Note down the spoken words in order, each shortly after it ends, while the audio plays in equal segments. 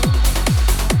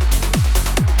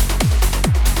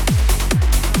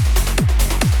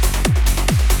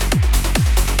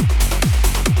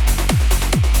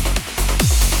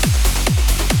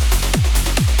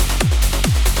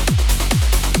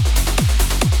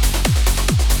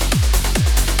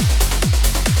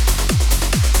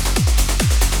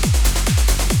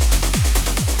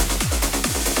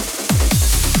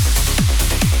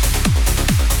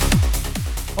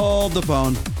hold the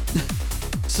phone.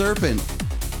 Serpent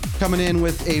coming in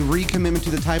with a recommitment to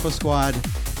the Typo Squad.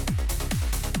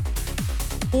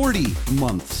 40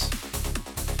 months.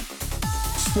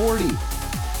 40.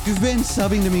 You've been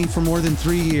subbing to me for more than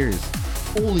 3 years.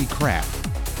 Holy crap.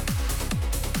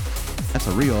 That's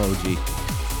a real OG.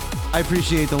 I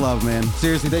appreciate the love, man.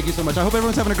 Seriously, thank you so much. I hope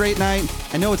everyone's having a great night.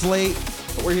 I know it's late,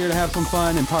 but we're here to have some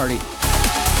fun and party.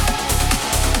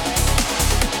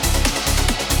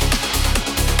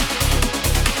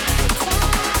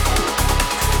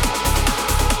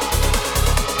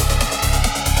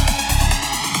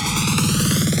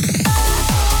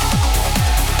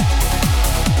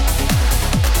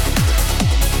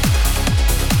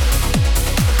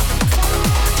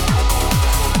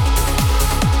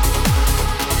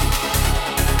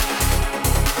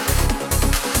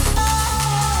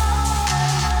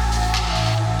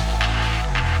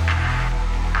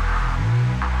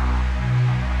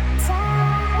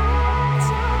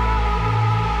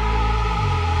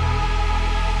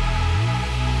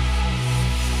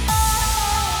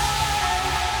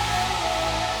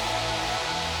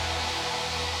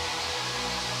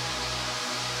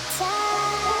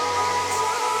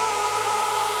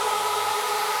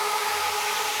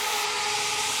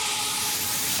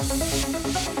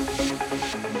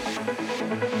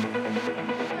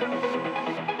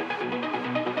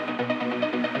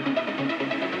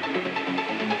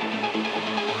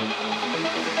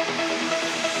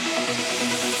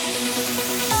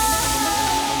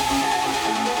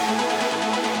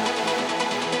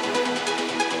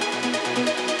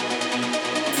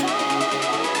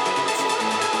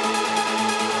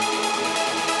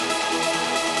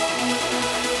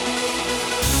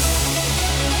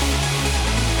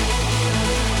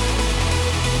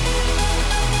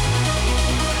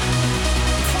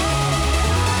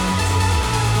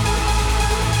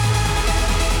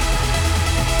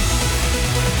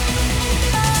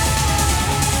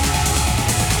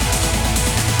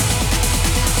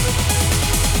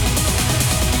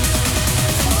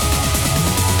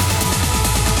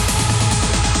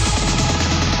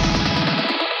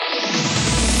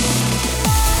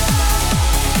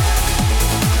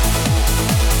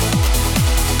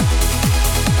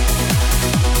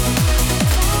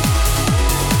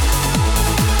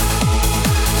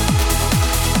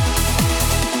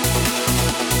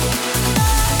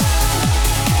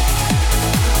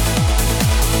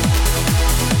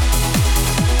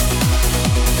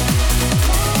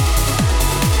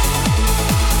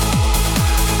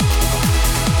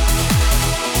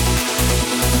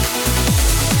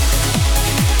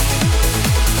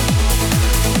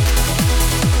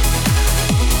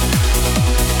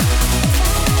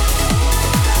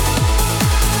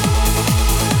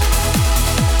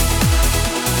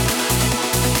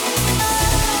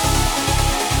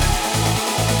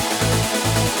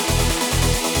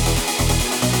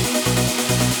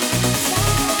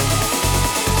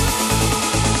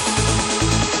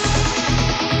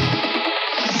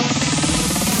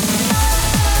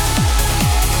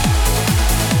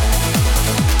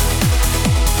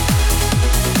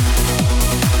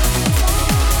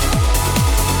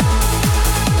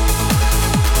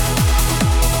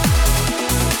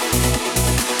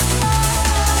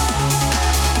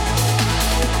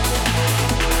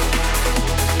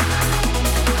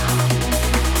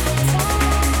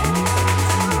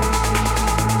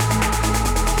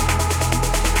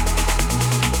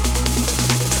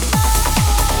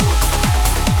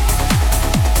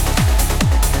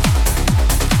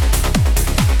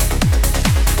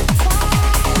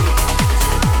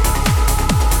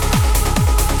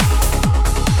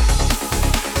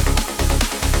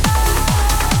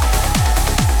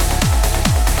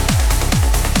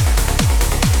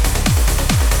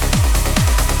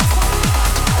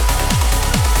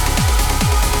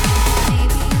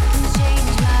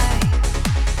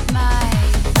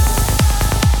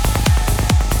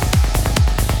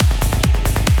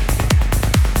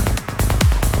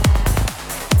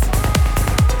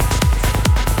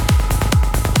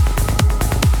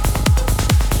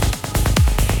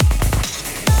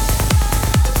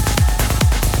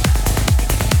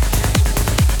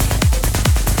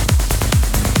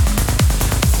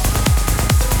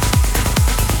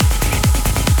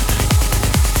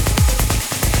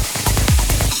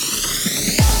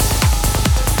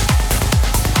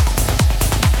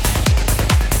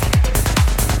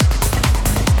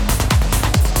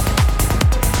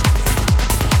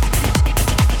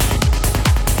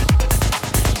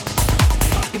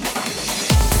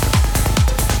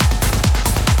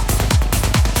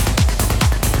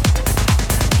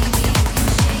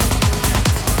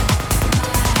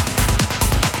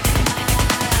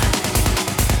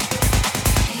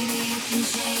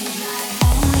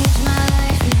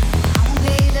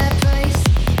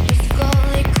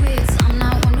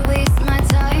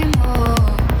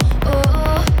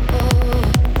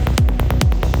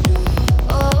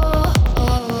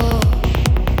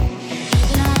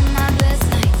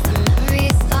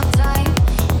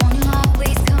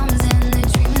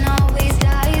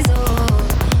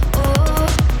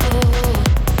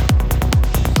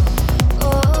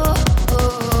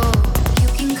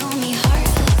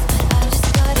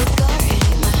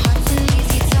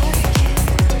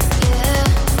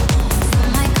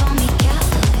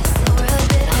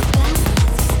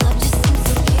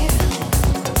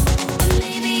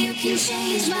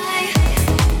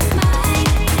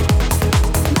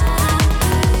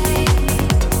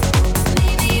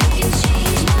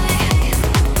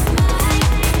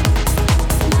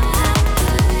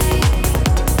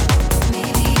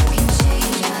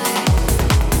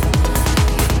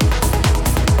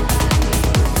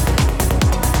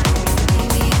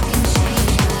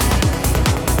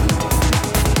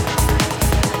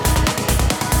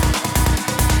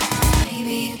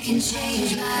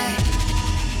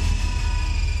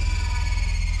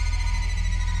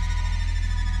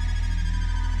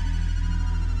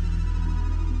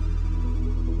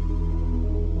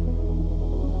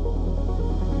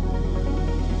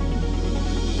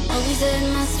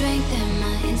 strength and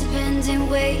my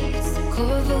independent ways. The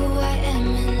core of who I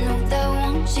am, and no, that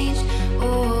won't change. Oh,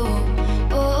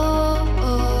 oh,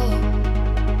 oh,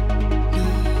 no,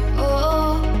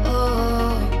 oh,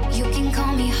 oh. You can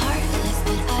call me heartless,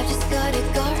 but I've just gotta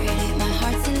guard it. My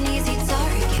heart's an easy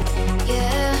target,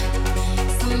 yeah.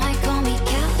 Some might call me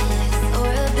callous or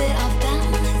a bit off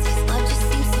balance, 'cause love just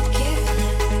seems so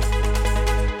careless.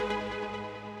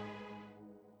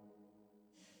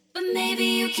 But maybe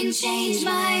you can change my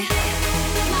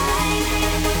mind.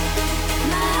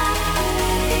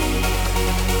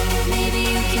 Maybe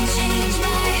you can change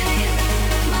my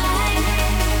mind.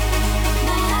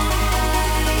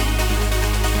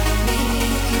 Maybe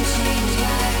you can change my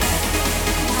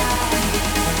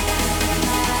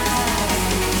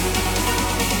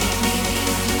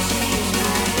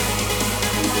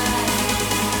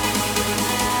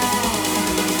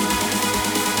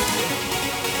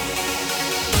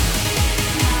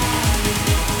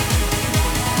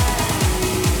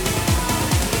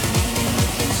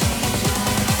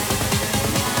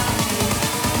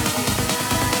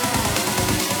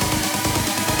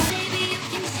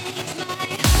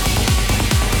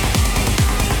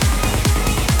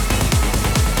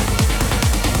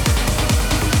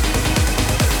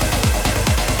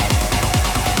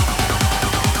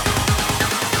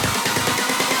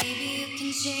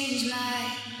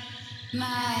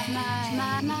mind.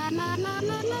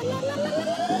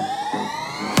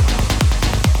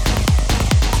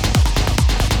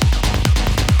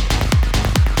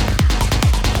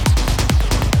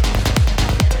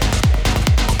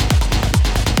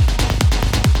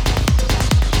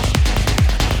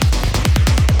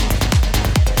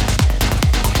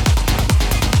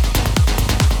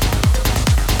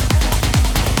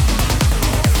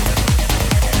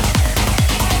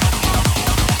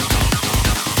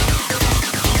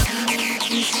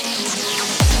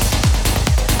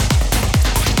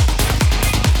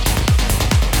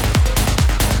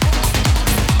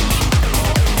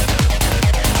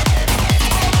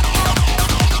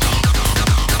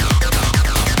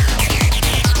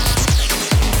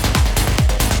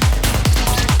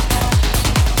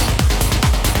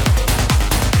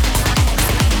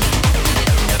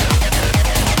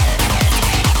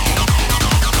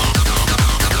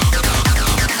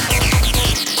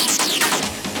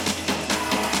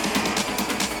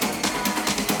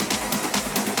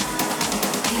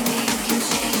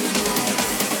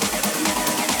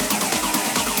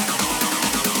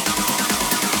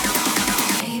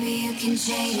 Maybe you can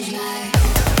change my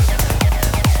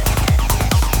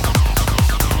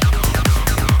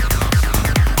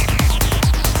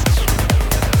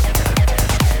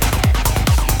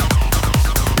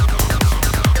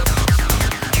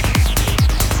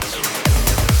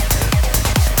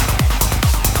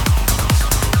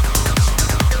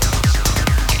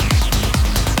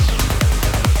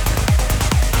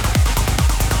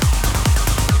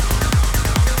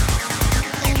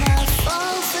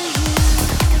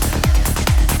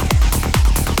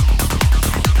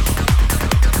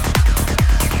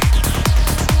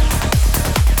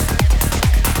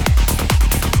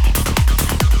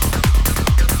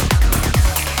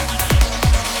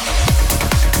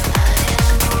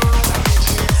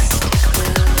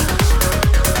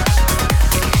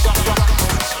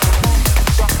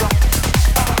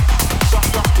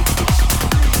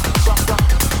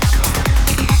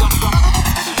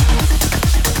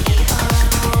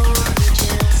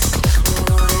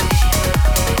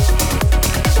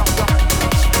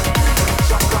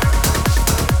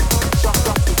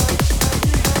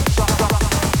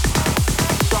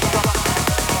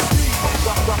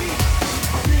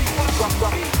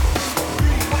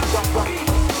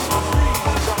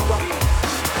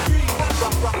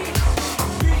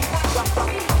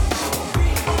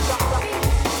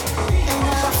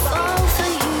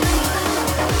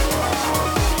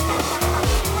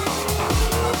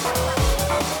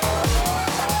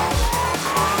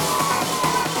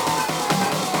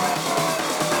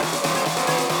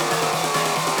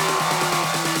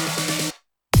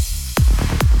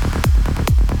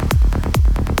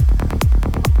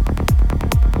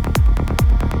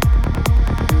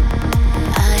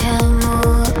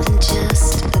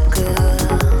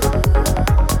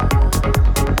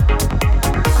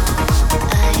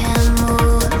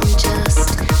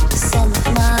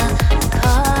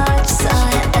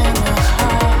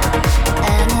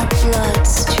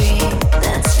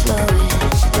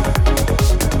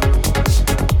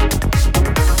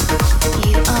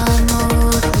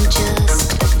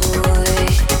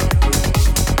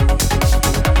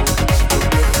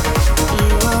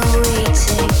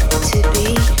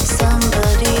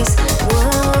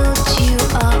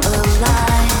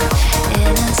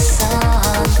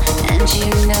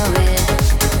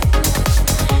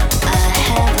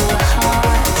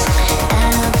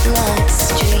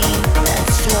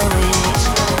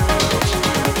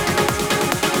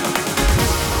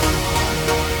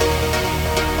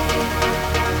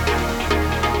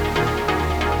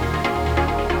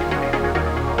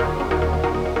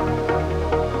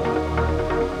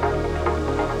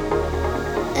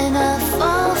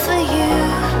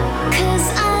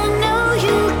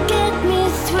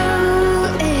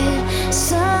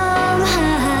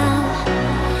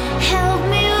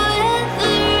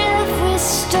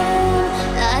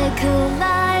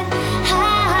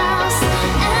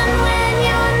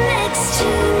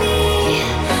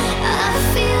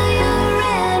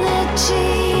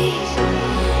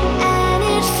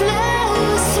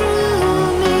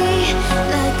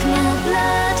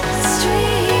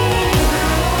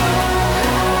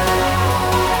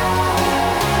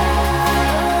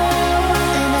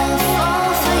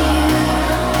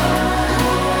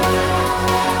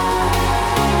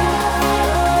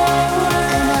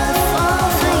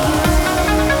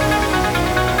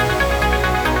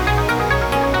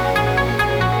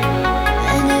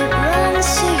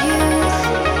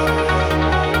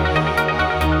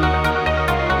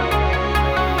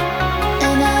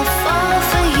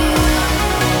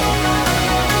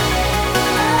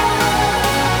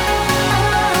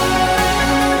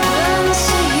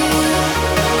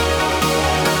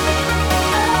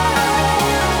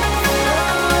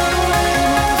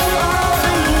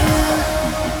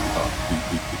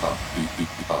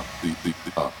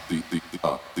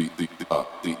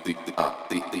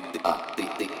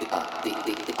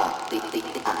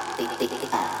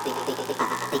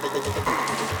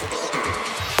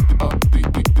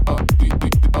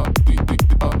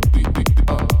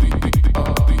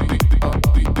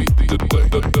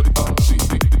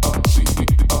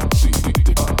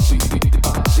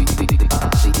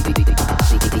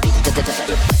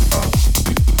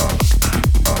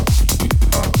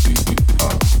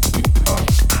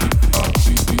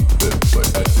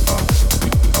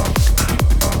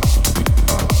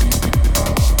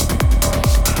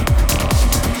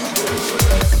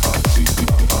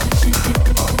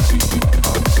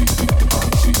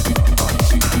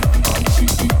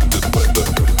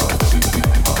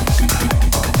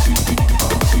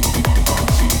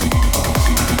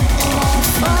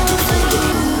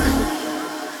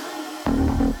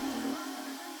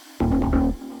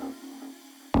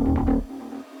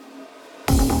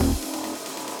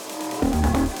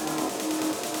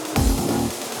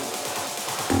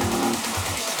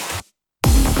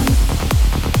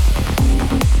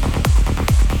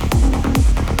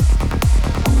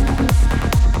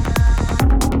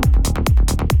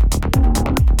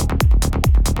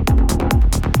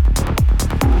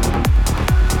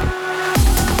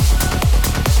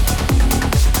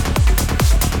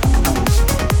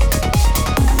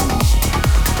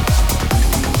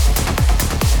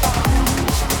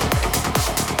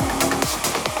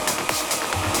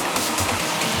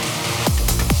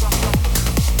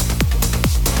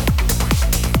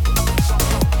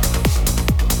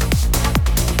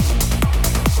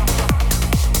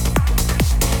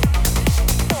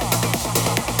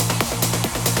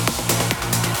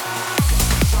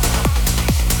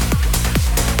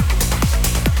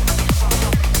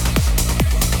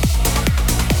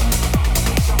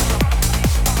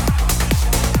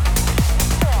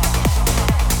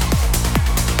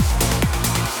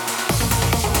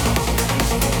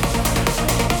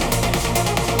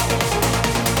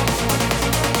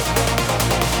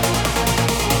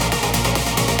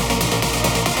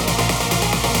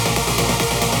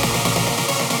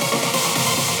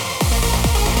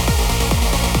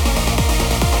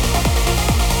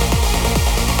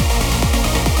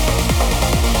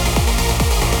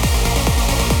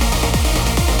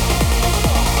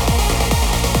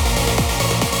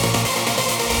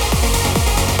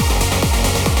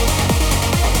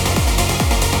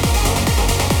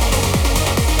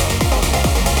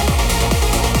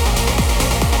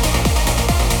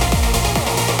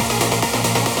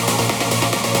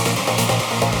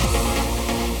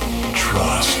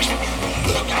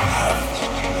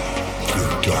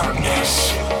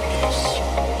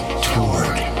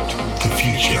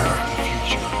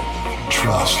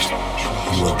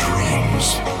your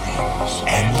dreams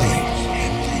and leap.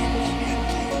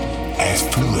 As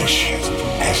foolish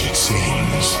as it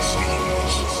seems,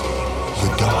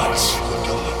 the dots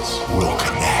will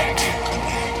connect.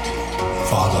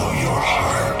 Follow your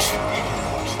heart.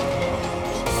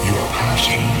 Your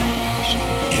passion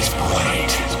is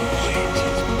bright.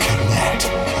 Connect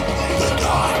the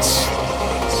dots.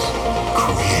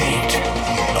 Create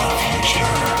a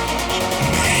future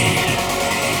made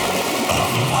of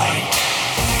light.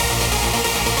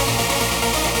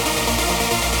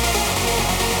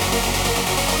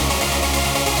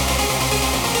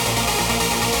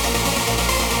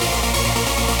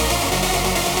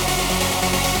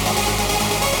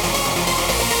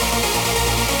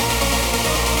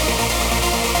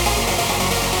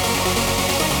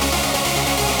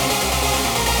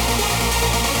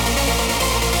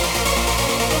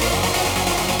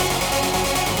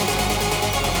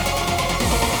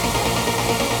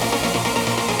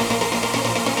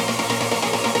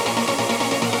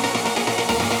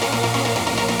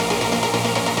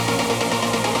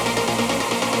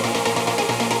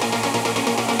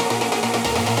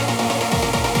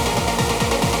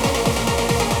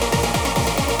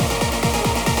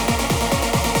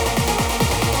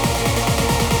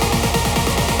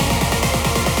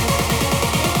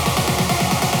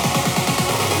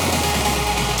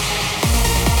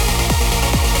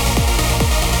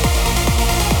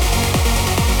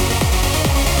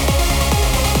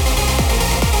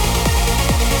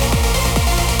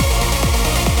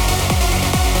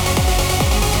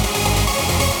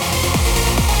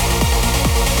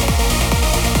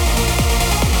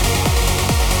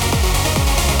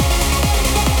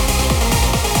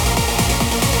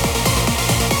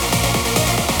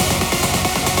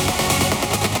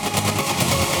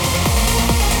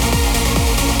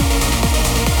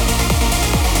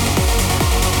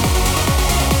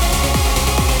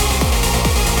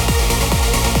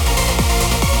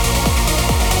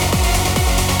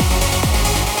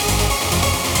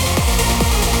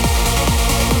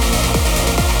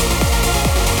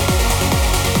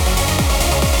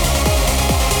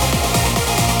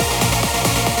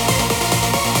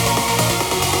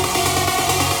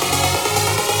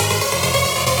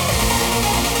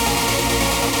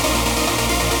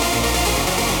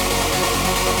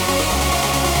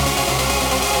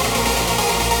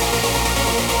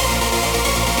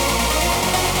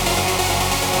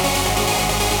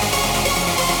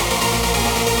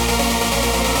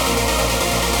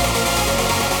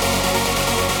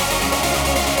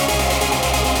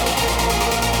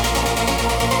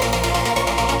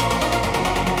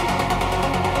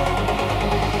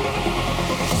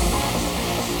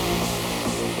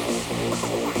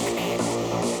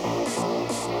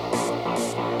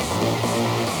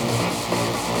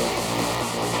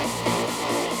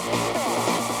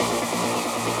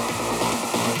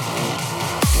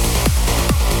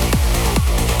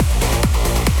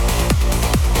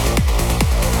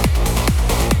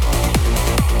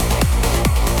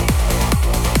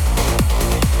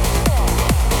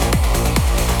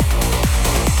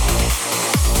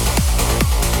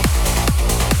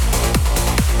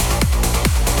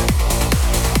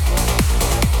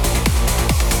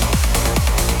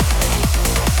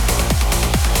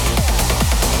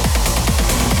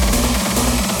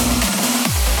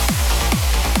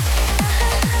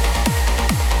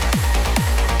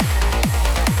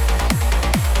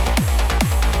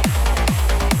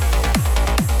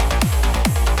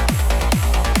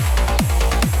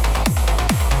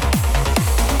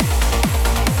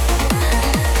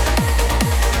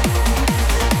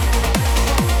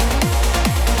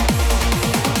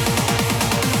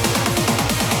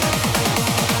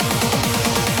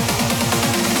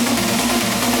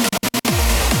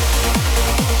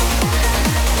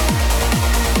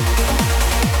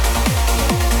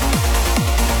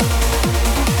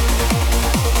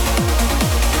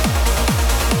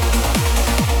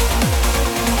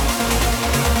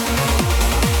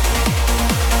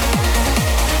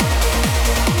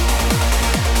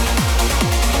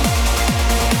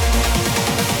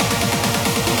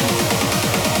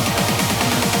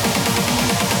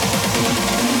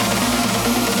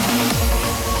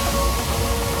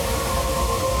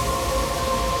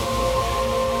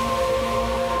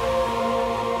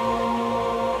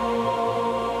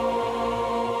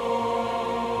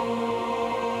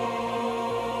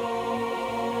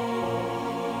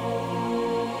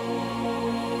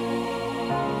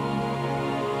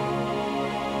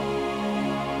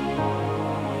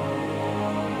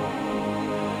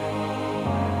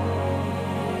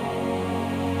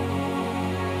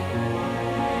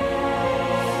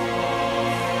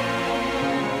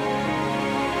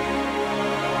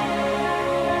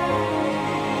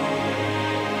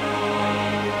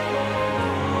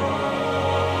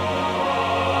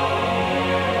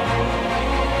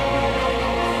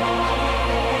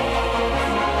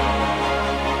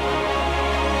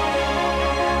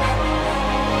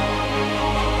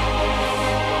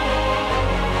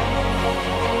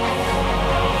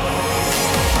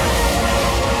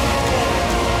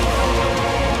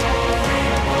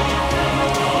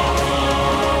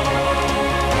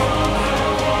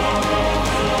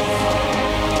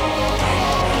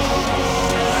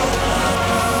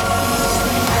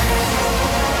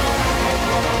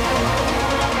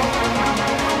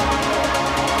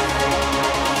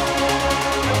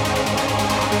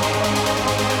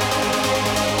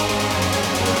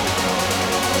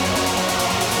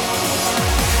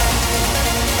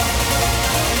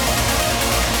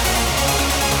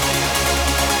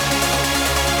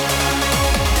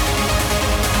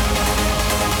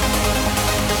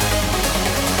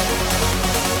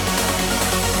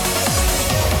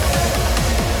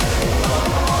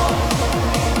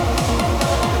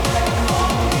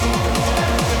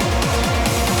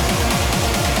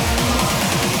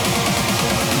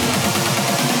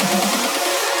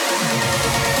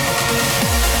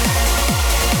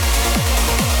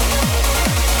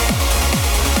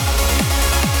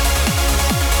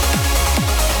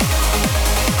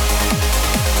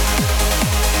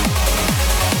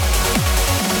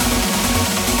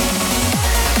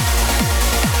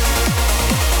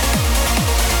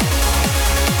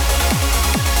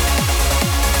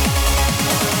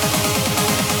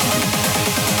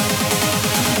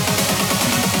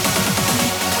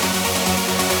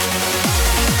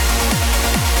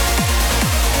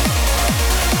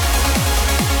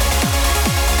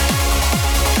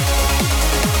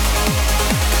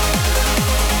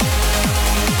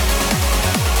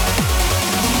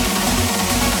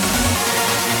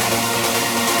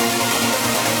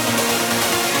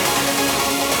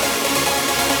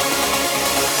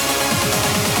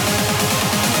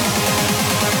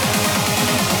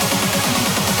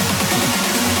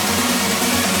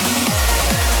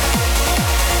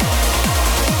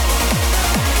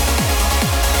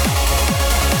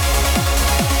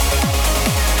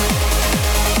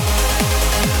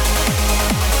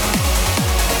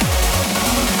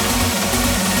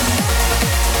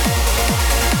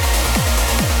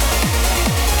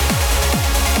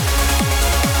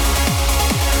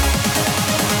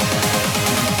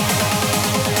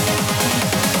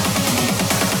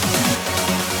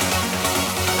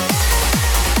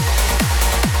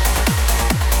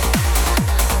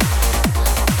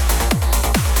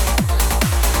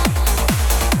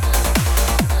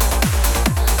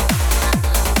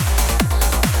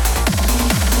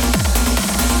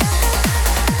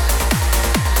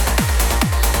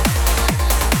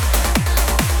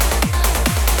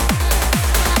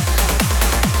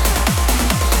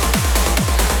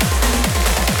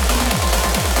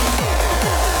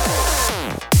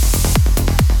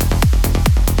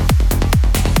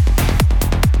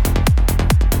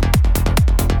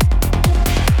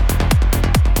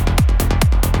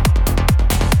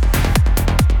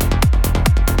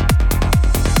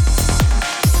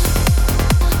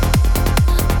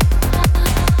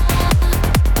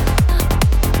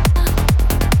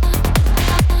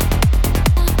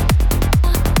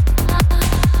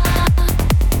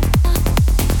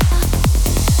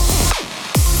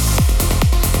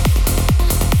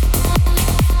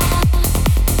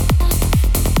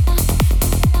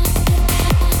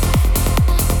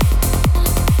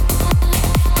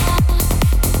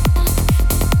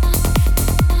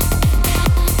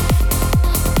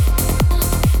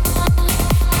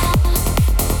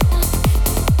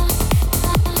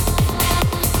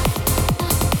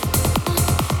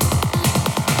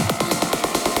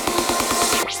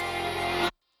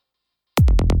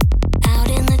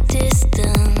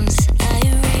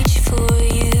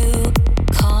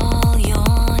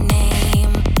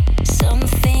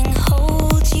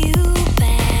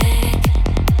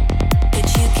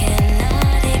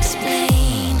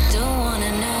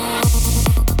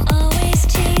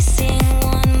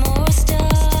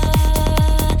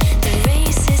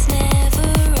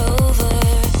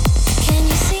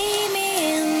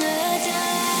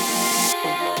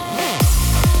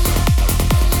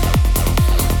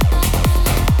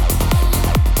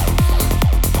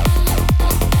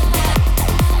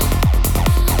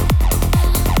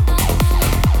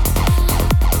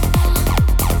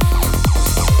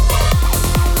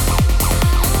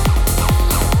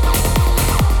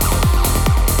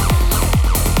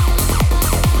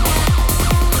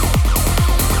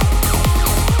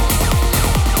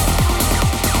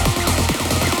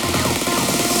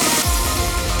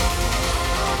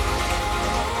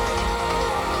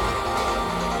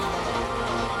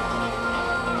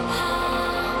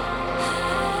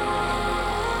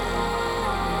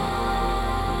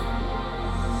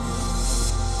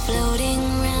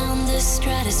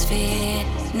 atmosphere,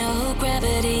 no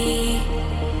gravity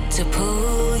to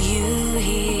pull you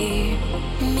here.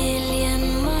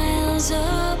 Million miles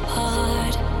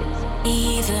apart,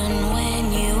 even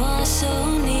when you are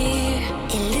so near.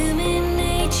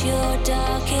 Illuminate your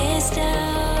darkest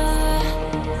hour.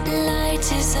 Light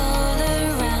is all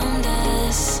around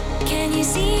us. Can you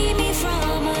see me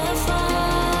from afar?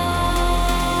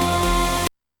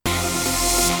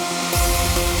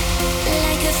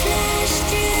 Like a flash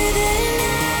through the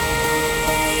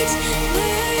night,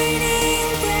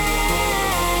 burning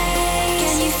bright.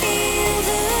 Can you feel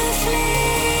the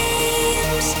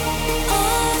flames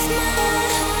of my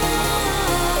heart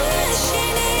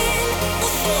rushing in,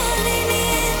 falling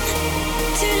in?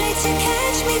 Too late to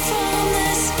catch me from the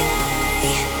sky.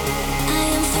 I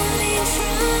am falling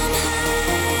from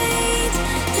height,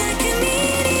 like a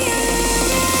meteor.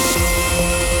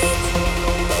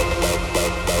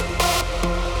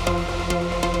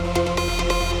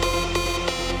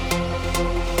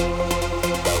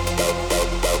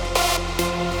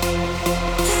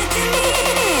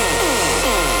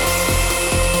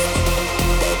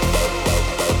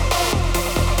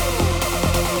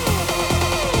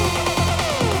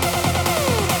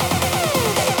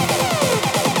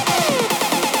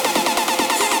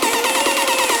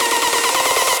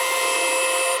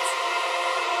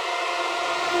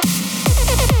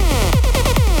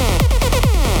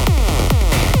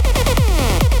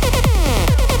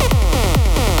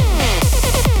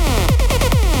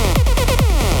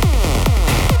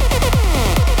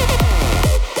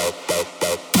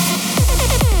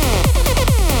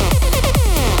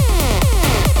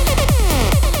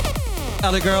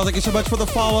 Howdy, girl. Thank you so much for the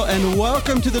follow and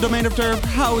welcome to the Domain of Turf.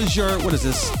 How is your, what is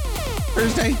this?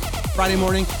 Thursday? Friday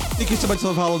morning? Thank you so much for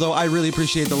the follow, though. I really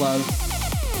appreciate the love.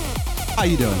 How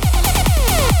you doing?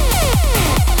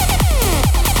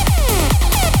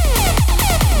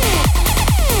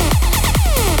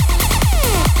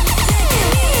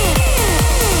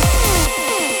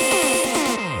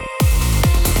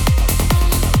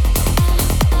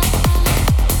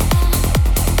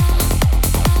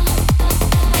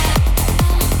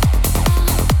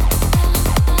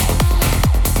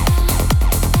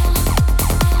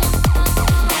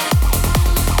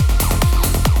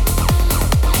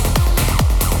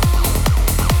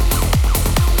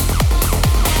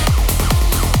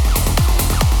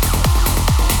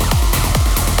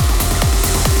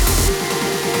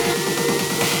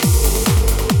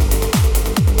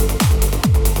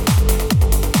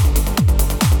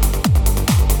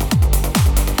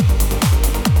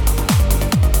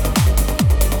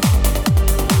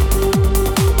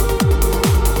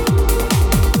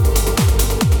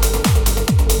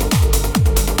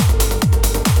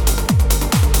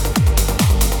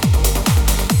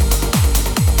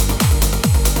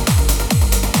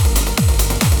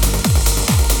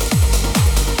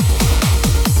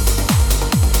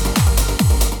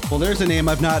 Well, there's a name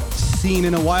I've not seen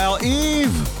in a while. Eve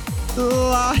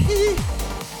Lahi.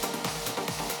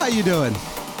 How you doing?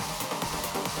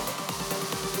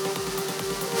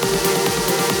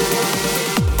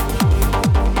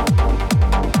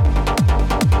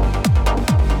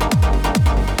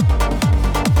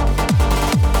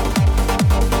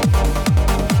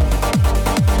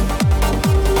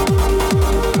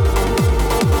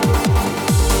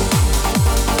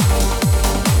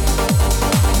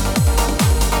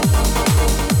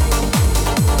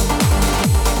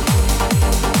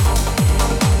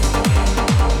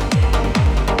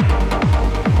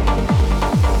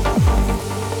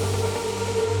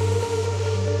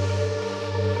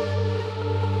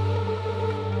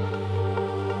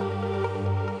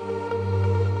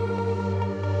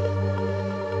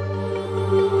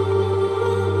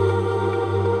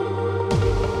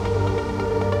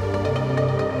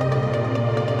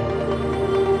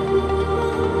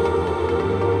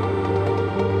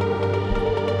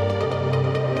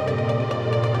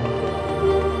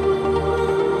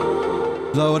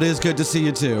 Though it is good to see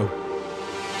you too.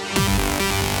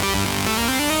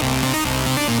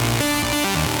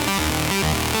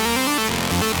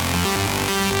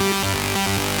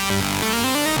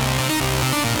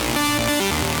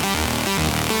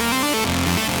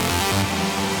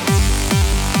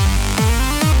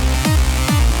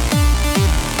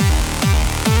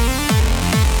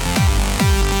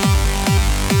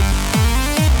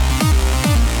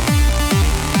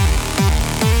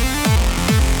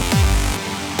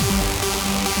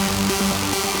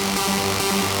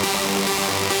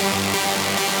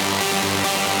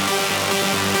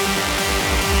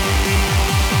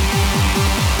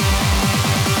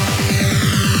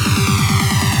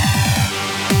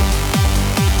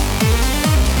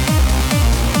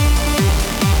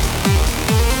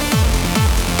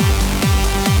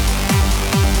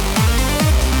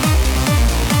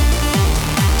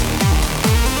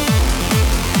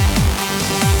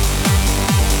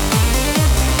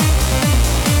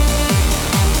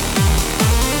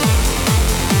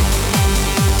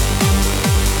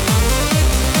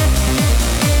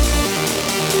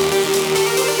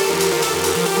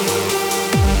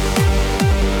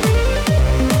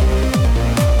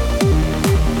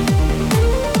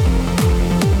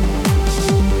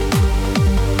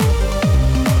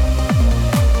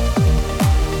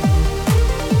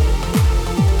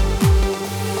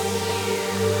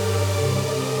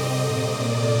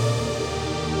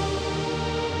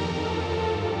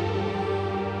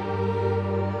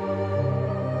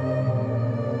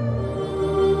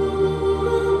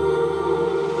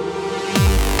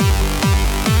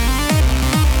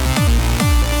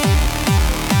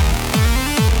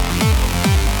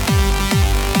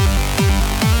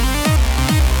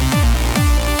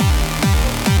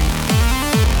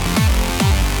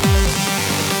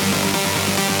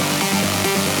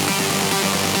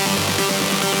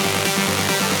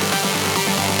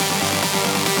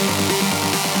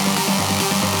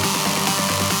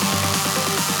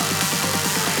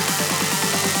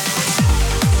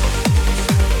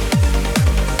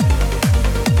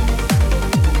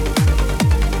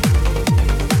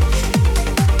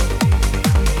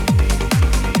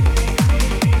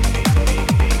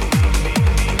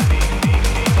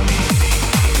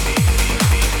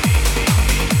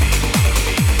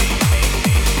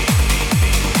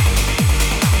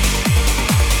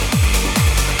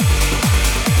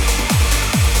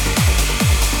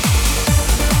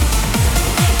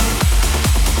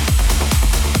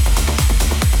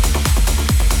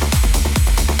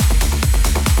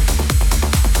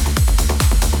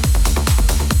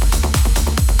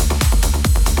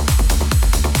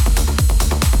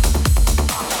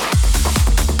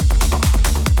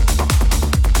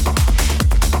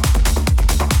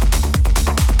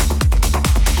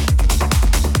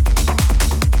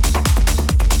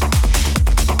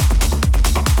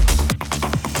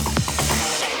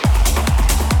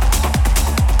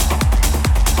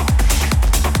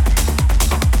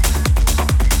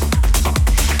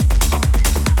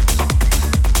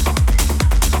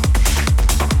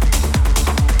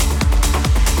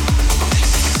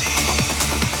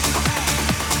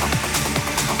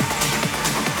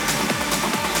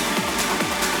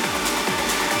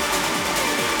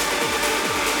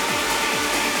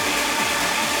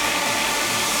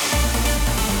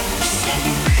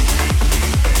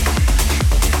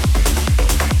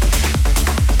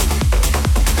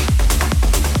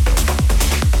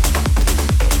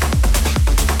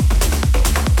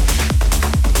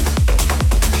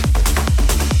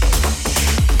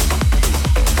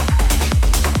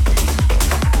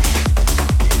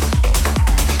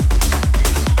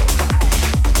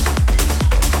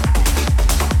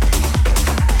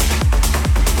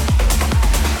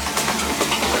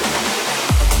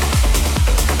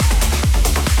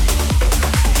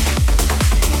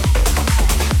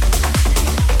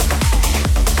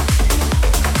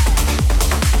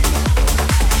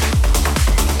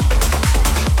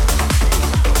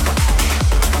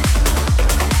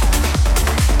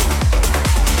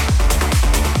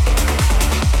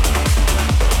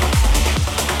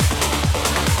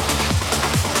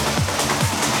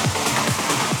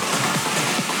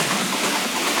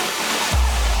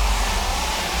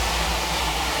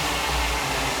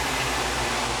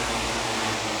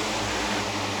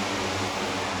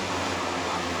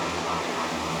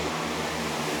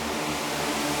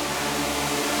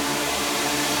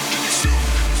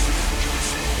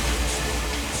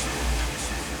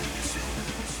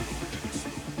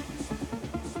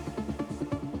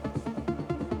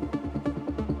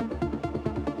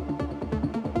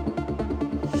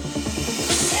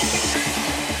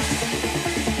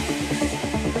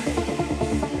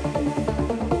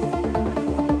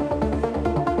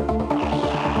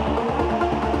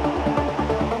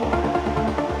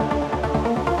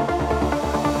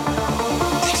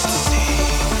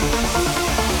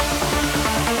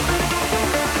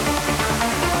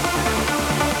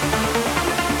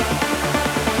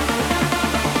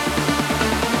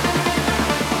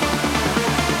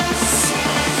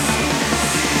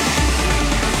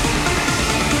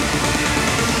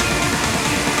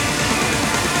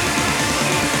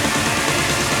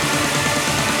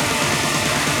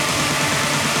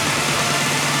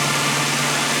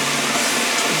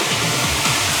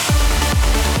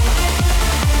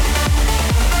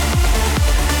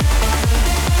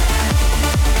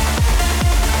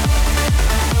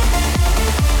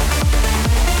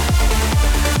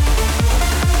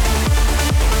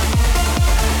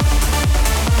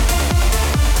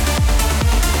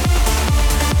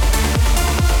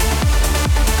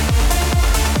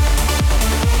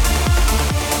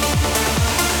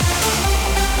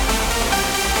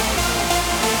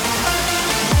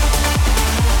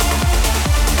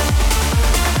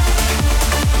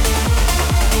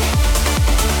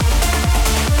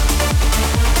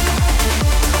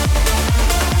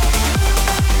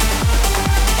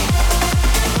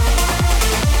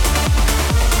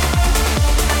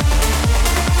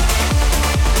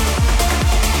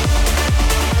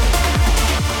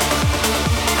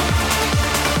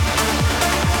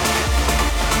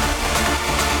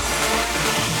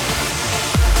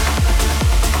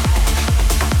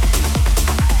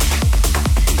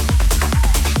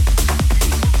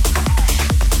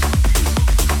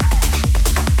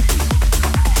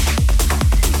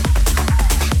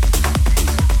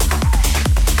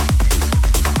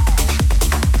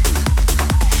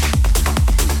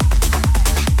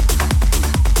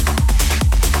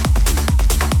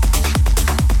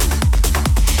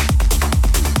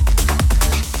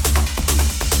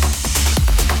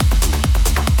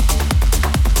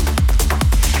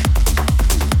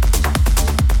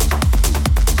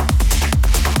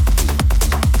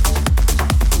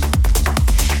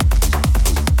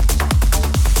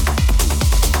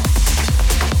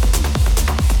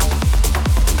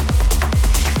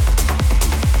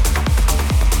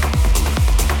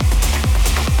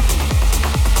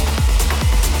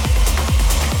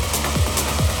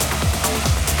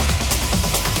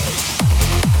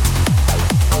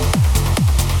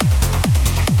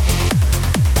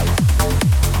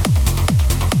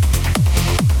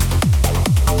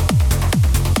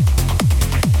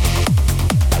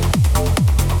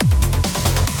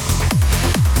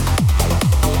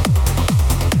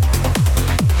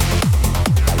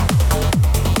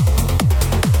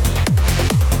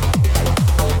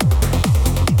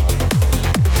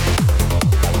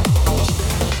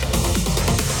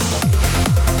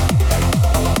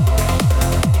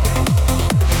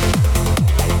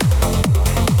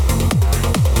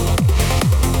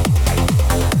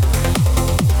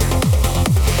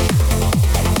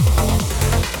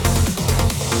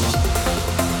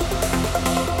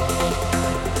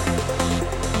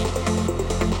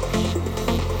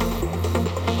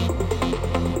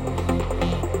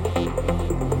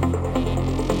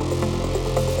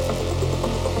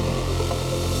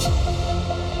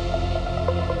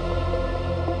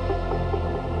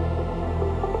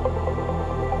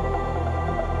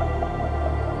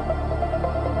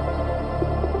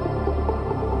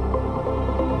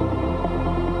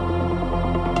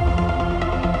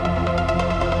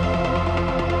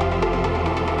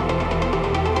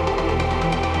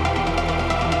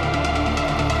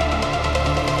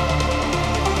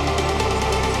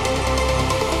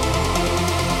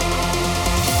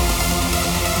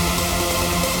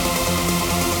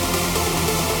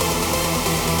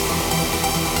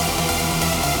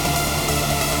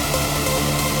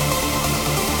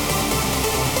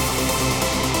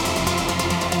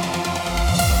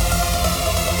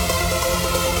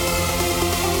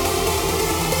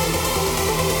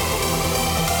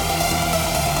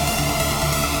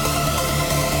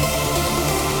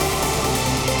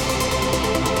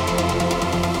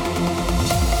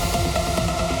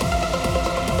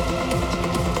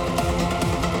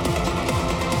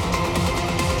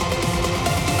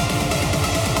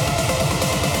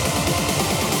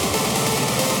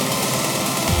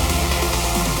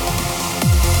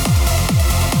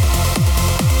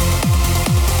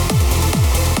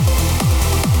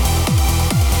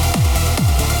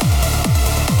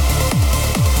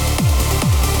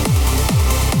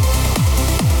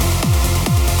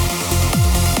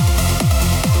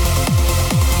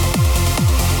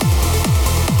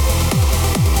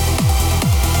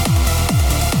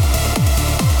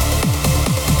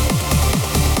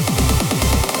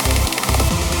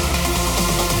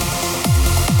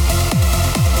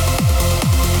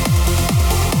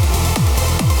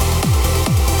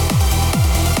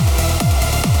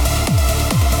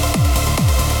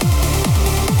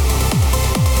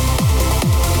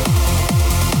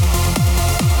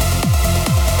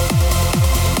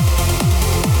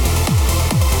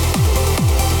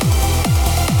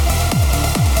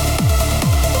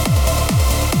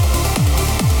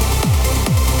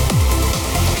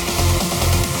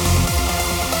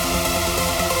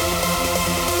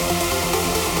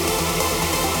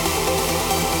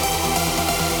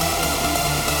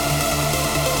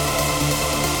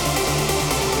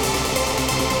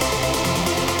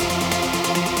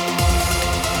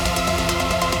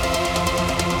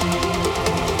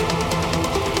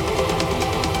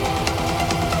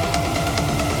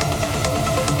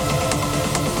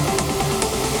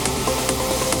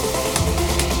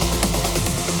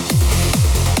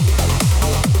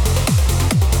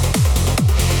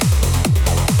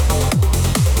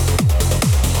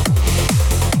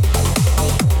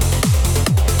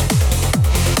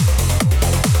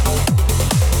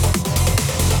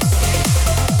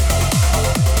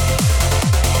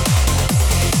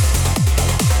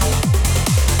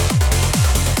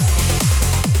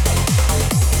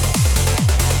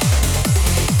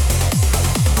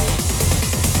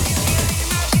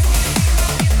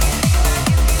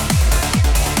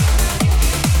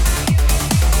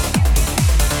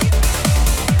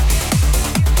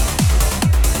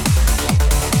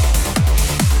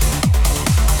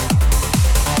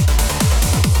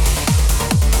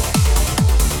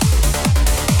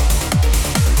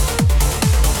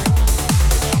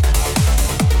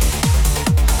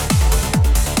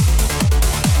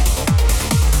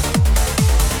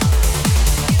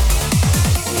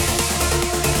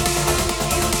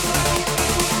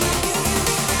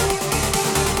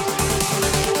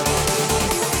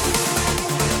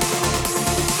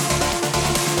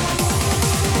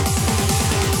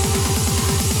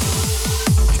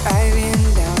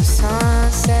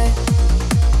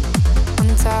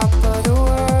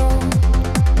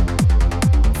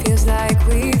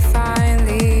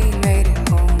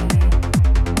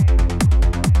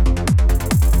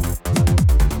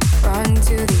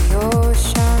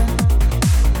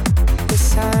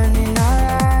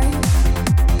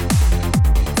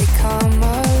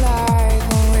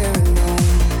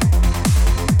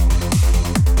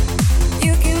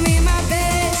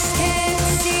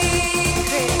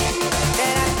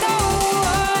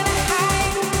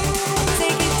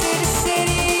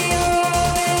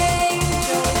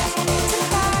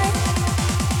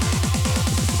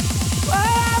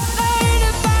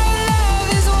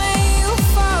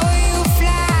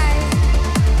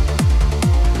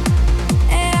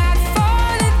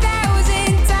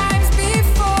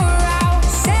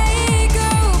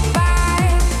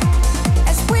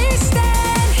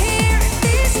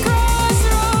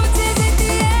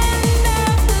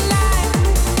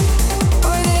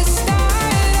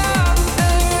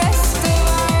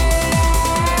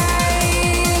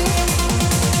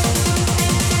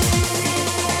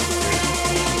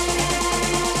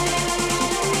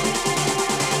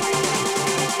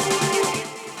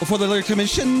 before the lyric commitment,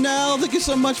 Chanel, thank you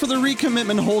so much for the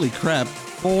recommitment. Holy crap,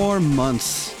 4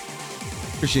 months.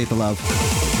 Appreciate the love.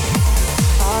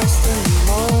 Lost in the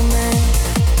moment,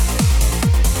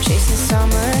 chasing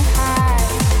summer high,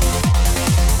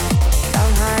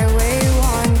 down highway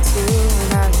 1, 2,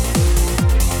 and I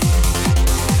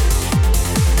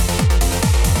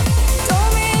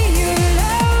told me you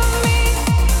love me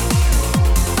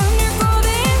under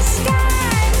golden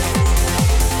skies.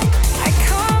 I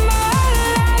come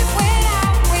alive when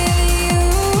I'm with you.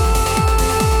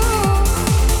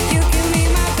 You can be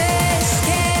my best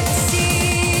kept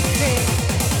secret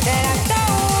that I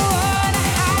don't wanna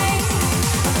hide.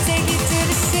 I'll take you to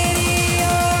the city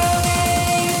of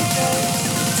angels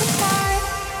tonight.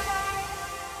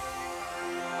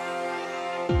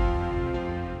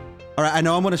 All right, I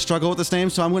know I'm going to struggle with this name,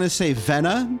 so I'm going to say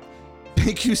Venna.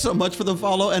 Thank you so much for the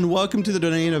follow, and welcome to the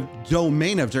domain of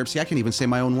Derp. See, I can't even say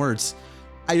my own words.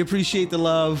 I appreciate the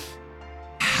love.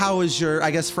 How is your, I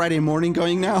guess, Friday morning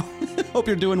going now? Hope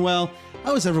you're doing well.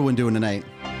 How is everyone doing tonight?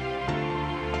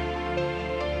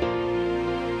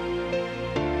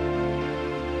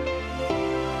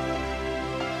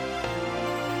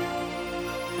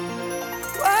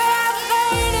 What I've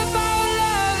learned about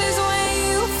love is when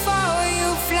you fall, you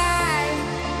fly.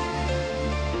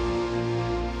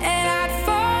 And I'd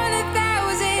fall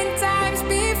 1,000 times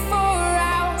before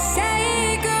I'll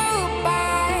say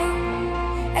goodbye.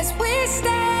 As we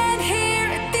stand here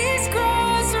at these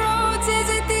crossroads, is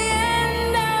it the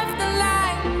end of the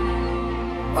line?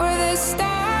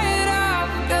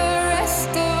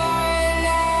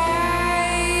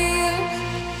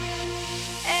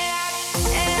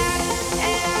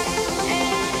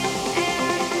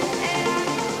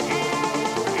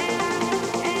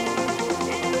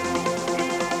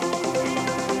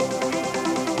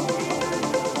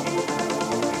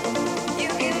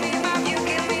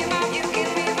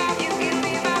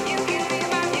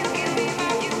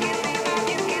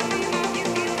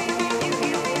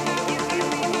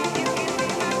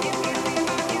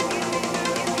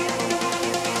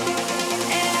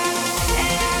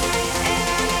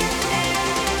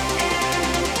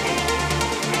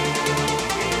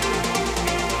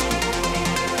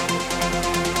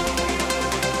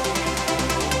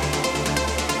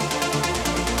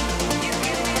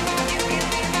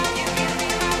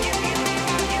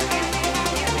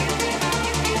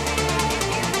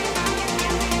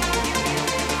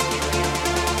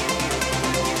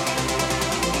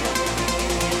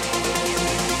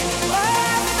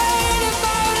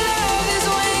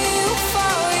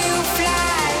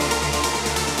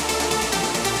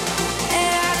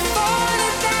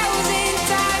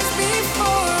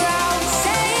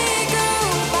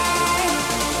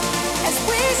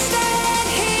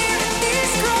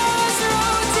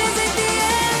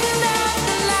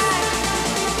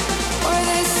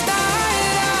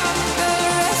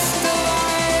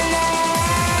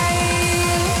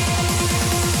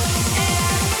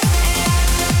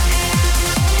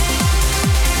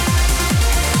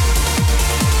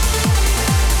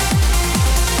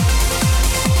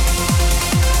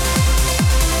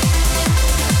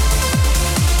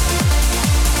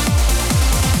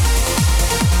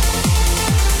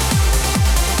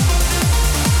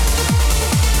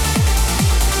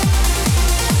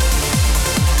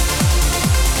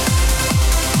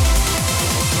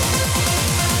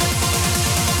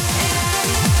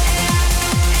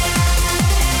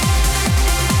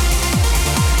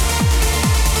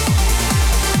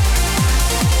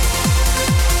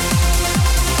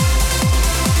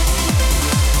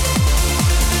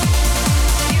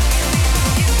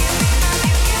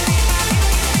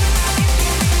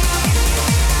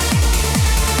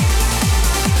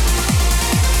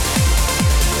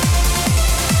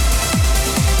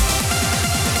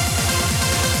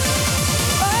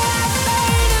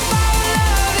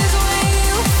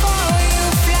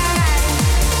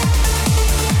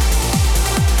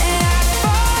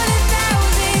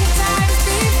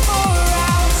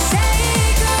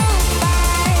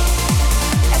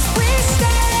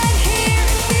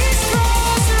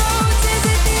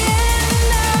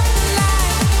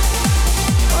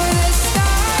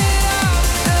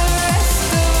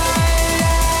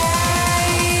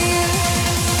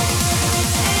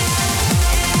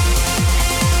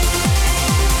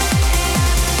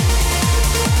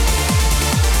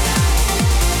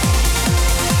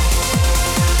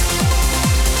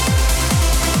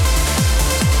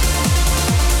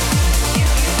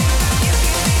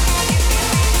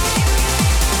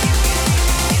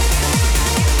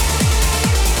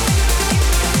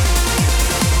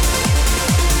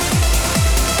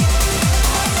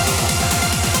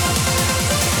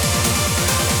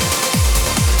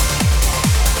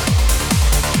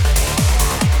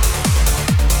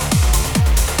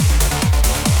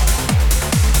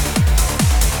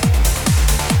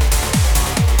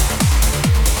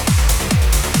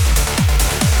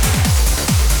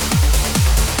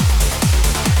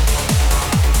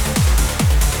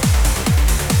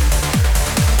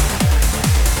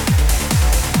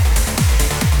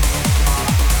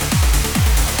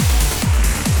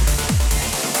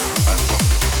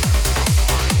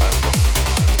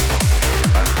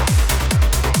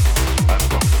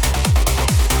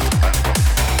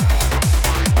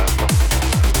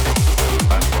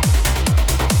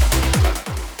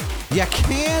 You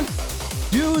can't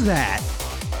do that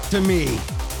to me.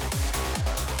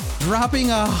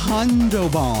 Dropping a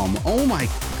hundo bomb. Oh my.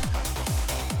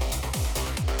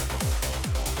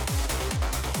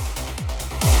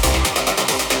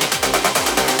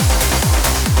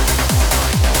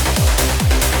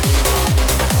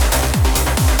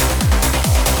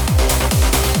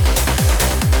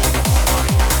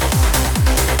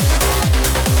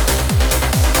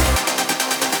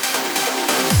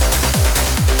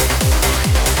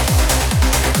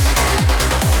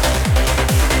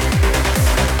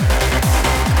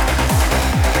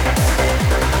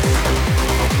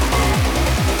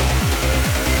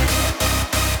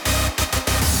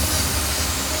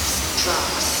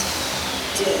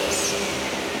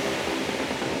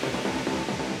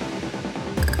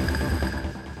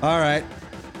 All right,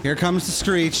 here comes the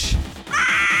screech.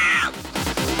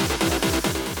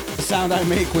 The sound I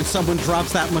make when someone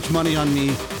drops that much money on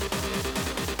me.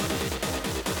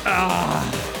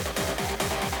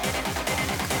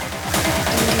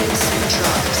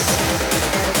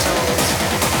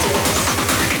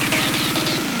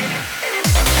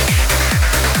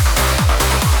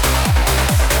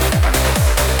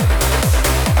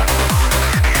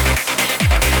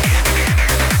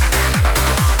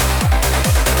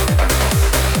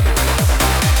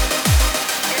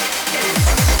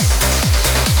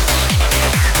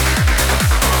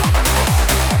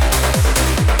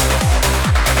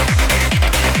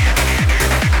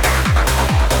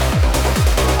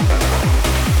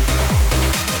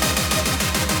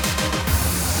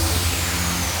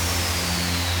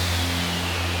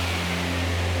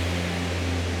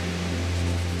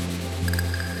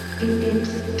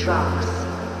 Drops.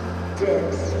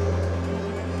 Dips.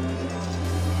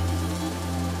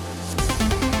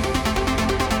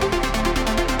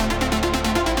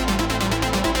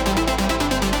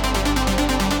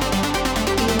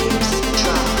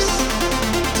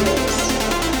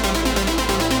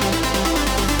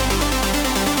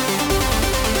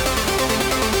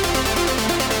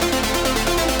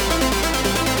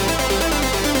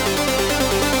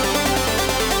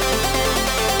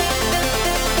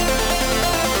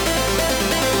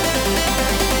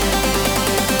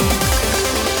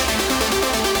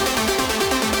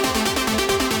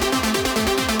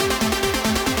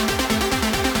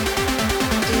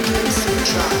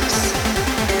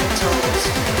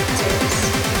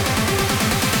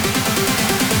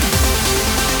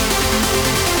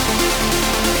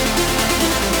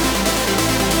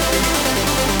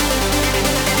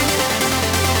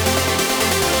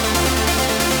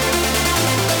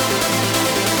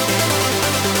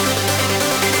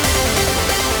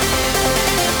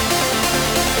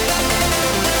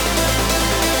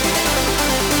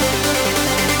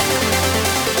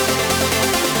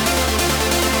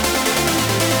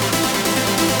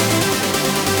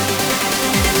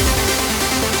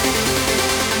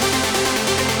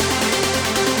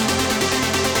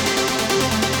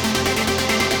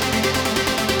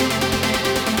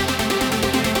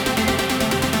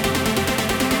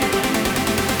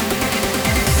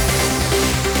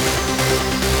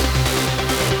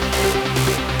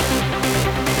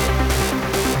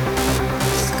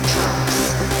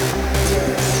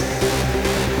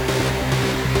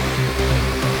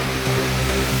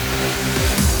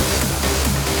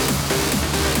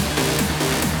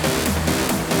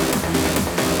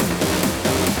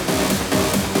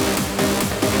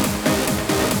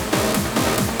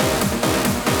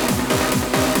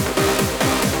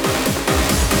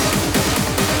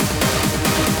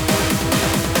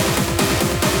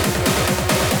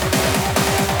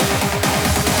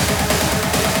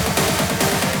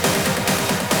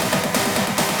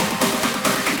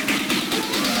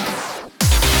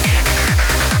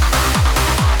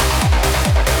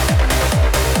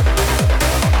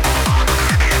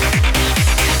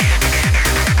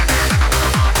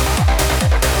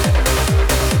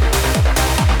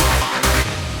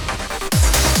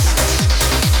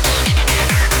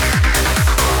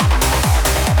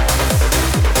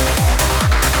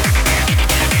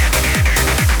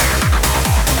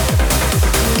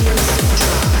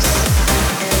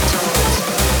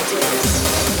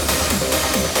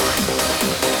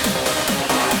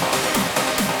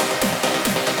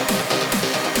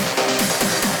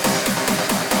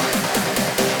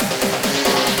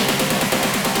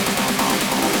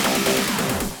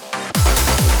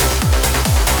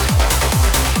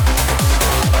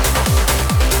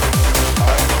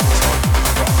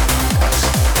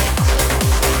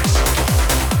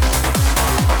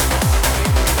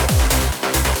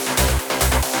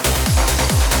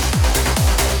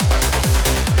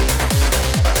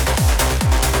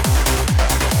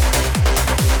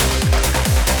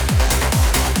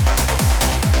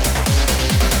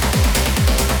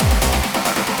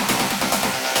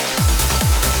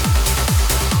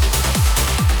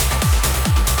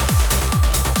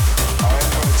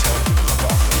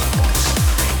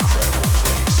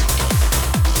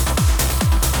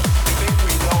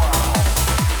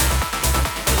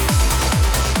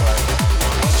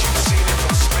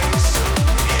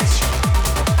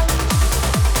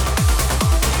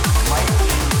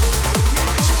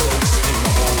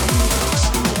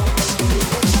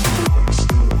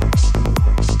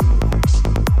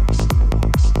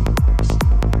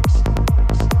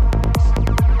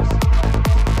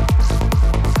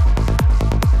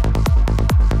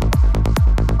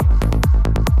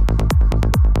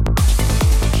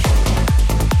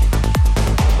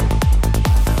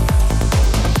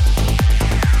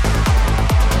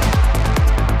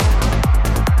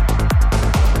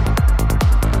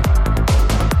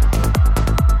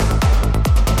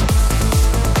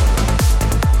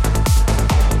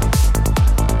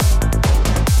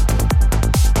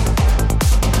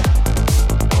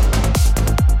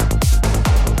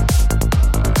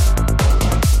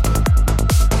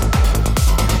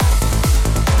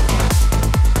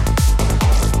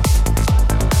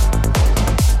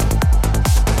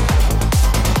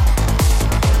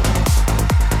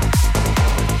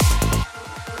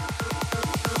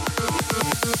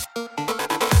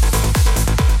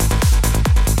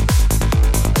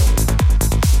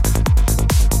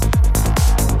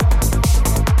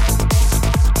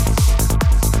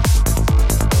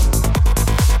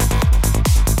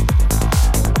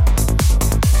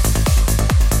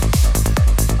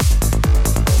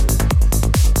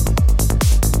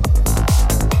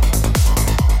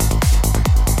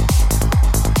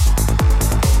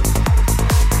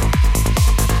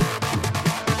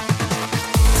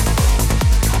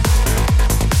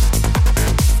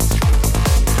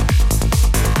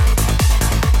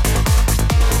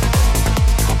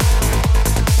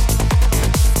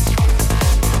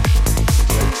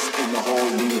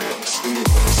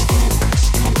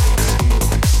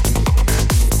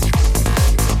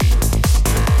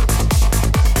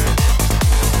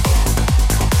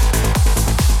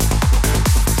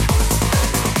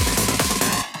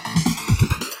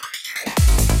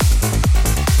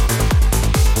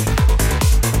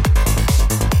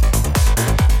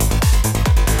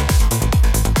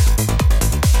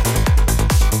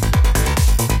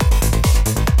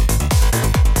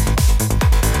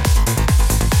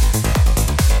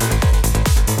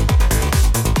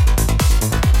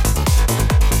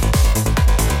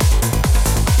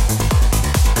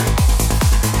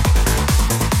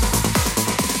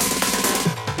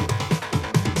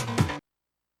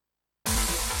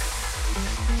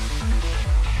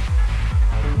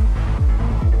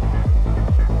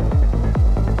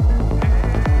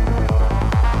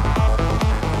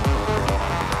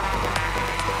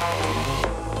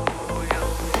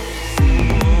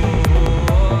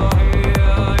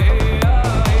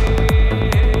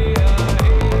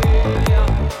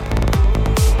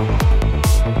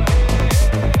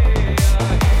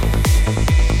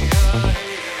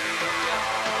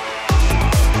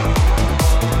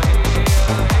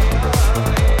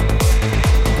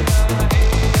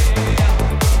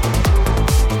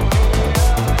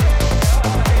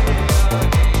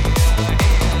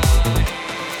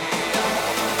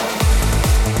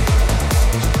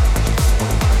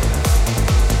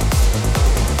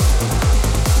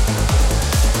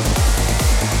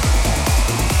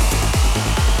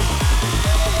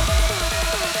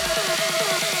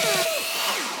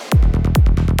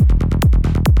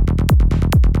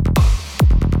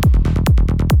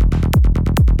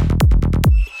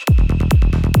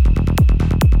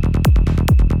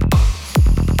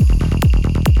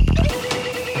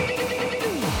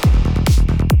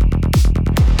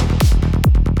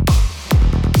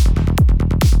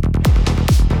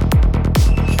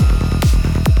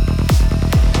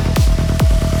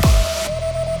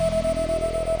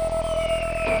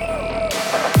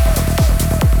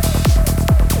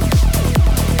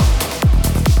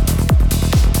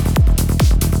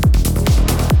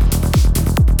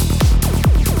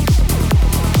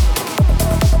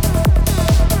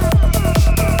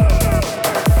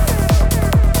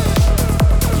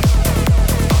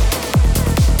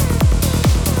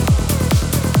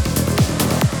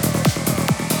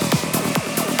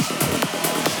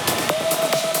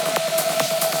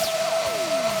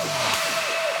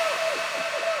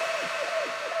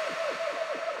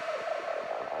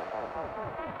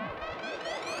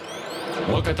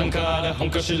 若たんかで本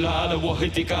かしらで我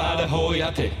ひてかでほ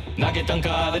やて投げたん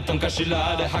かでとんかし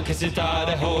らで吐きせた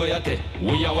でほやて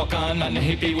We are わかんなね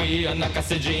ひぴ We are 泣か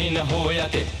せじなほや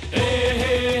てへへ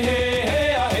へ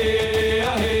へやへ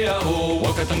やへやほ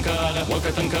若たんかで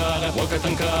若たんかで若た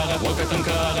んかで若たんか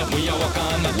で We are わ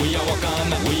かんな We are わかん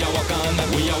な We are わかんな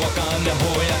We are わかんな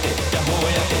ほやてやほ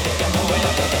やてやほや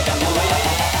てやほや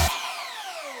て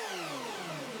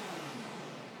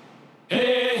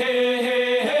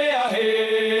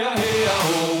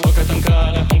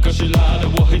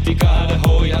我ひてかで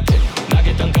ほやて投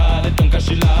げたんかでとんか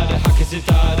しらで吐きせ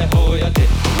たでほやて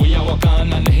We are わかん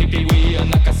なねひぴ We are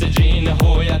泣かせじな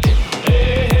ほやてへへ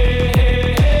へ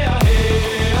へやへ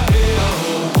やへや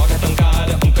ほわかたんか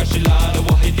で本かしらで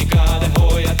我ひてかで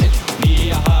ほやてに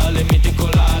やはれみてこ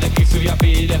らでキスや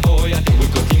ぴでほやて We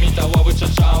こきみたわぶちゃ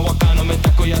ちゃわかのめ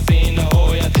たこやせな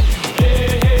ほやてへへ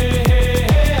へ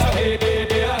へやへ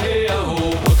やへやほ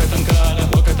わかたんかで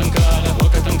わかたんかでわ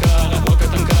かたんかでわか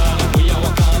たんか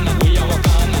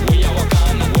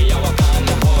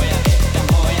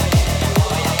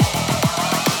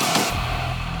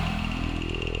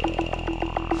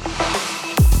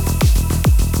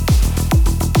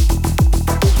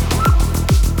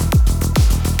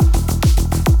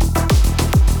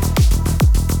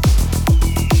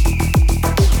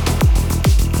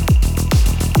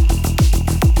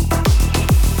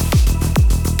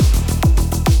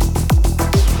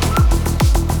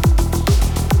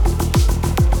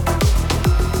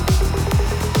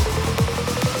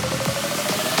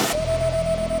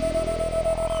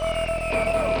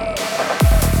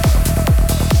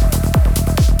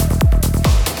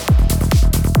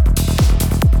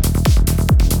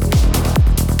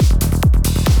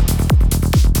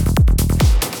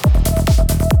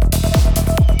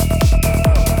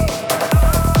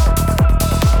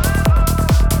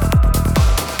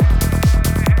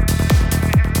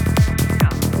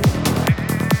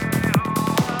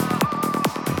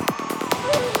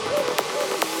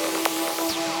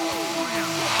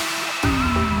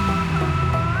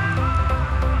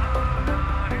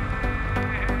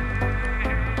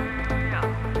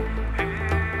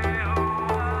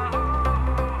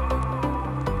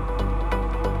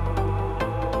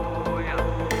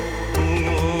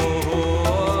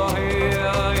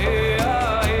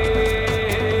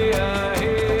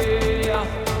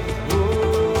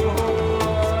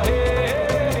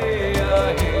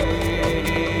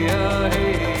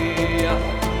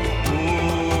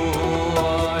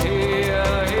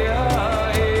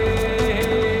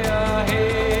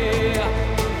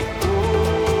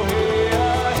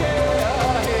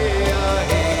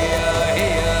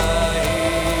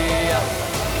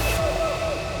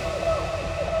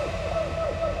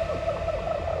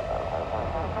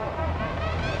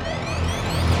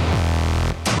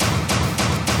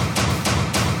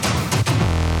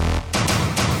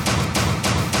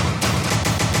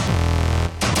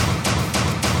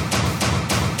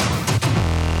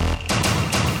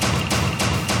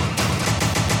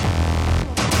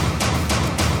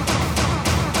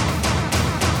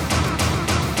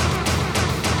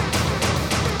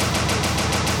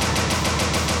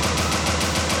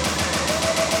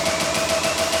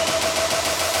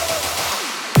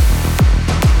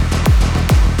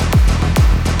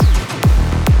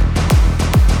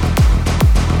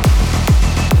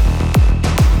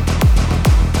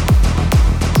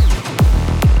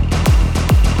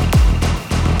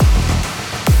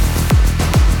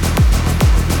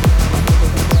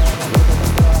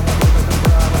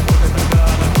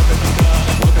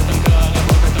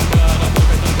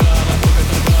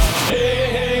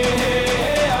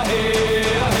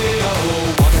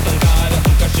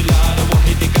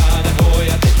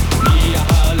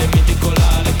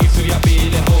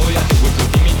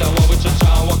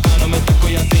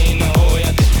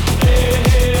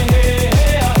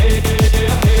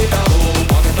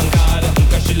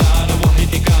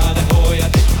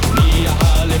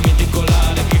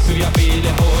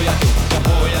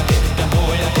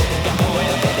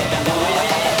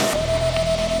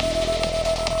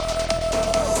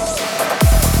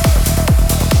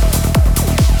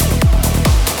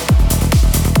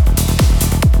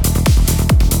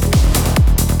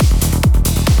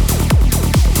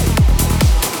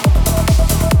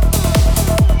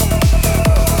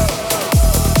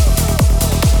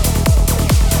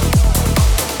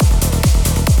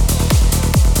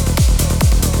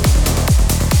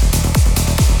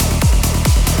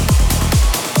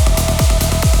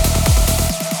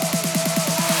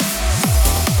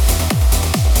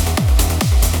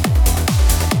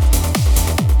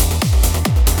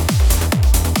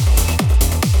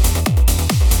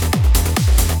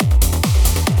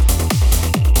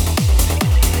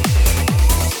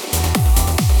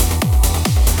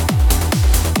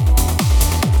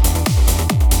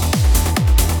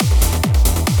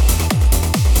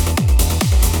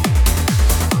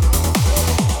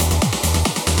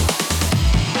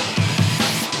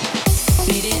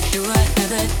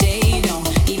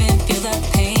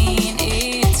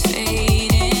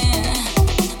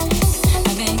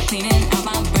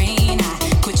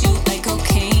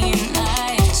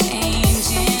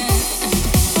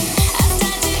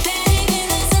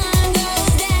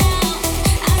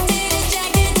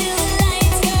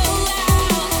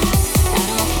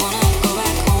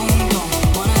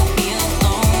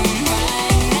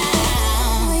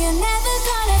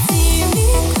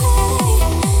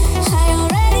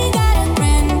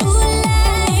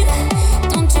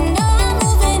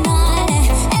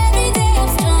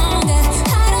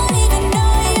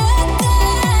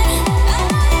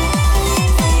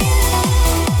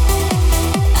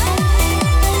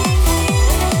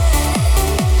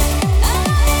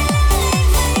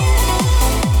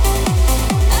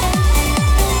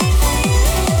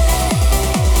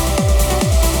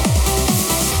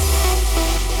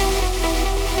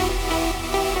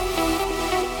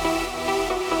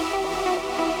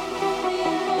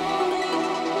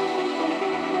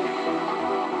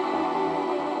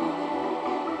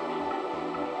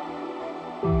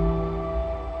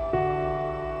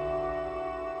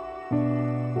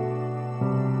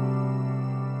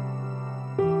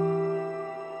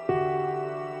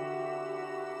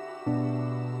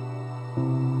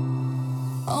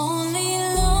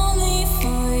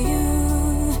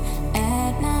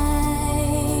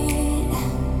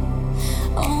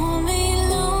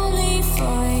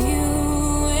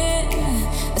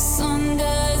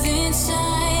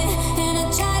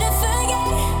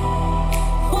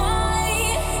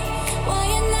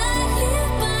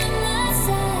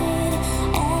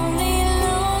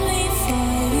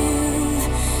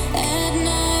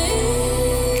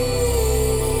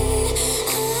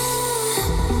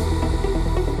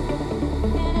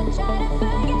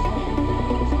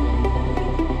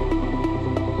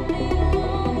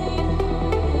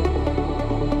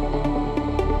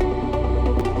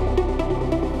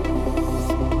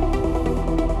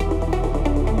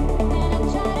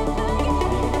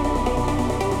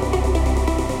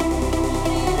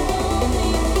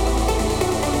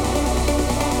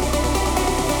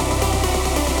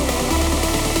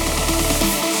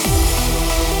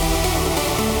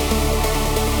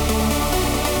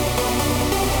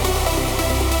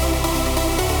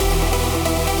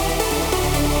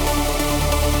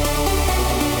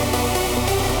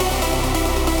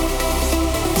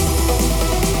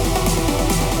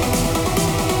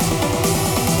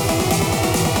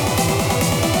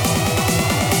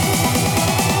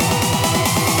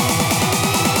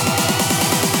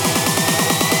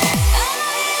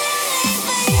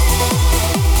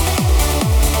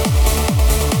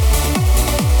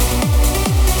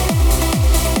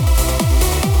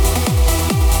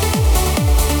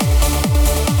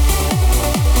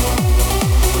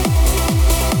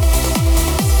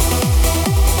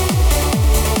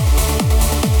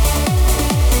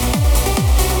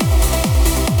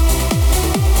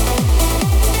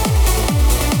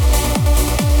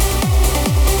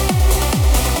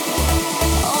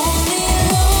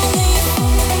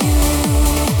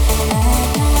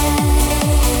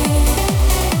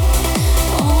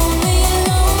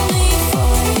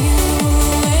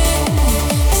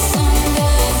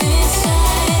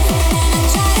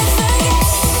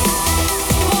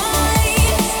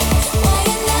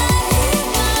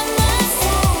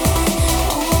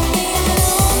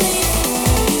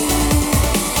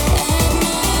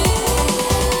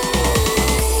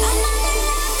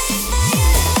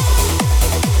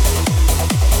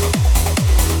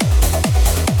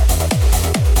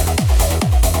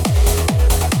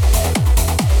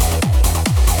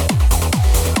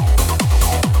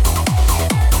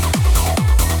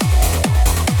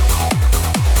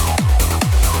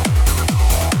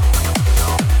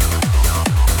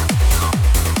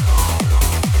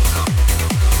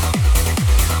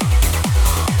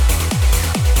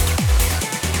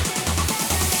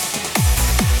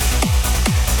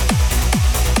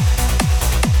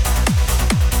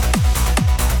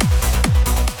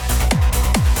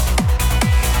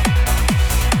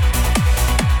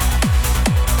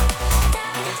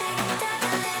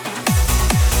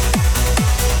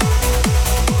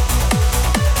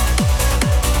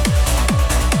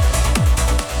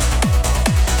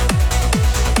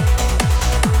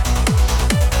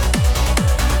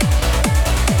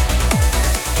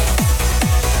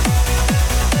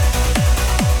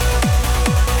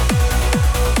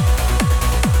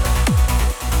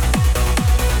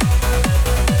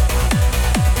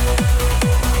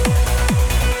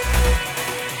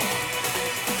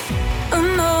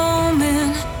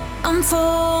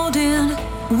unfolding.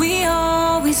 We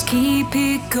always keep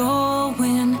it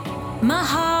going. My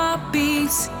heart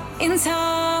beats in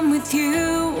time with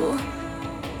you.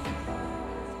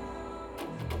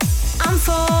 I'm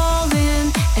falling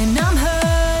and I'm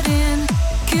hurting,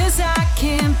 'cause I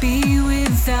can't be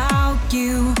without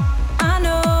you. I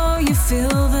know you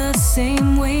feel the same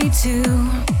way too,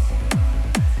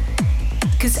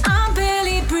 'cause I'm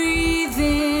barely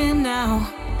breathing now.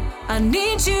 I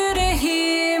need you to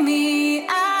hear me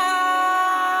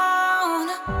out.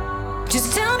 Just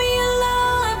tell me you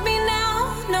love me now,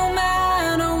 no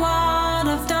matter what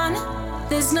I've done.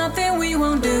 There's nothing we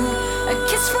won't do. A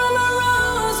kiss from a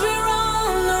rose, we're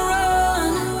on the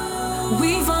run.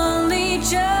 We've only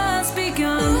just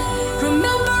begun.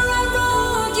 Remember I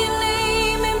wrote your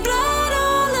name in blood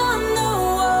all on the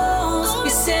walls.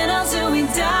 You said until we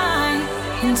die,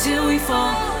 until we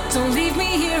fall. Don't leave me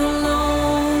here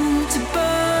alone to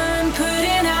burn,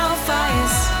 putting out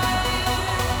fires.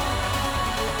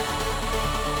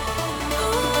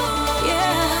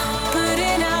 Yeah,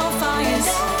 putting out fires.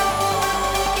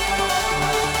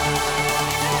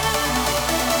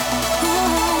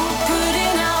 Ooh,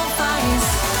 putting out fires.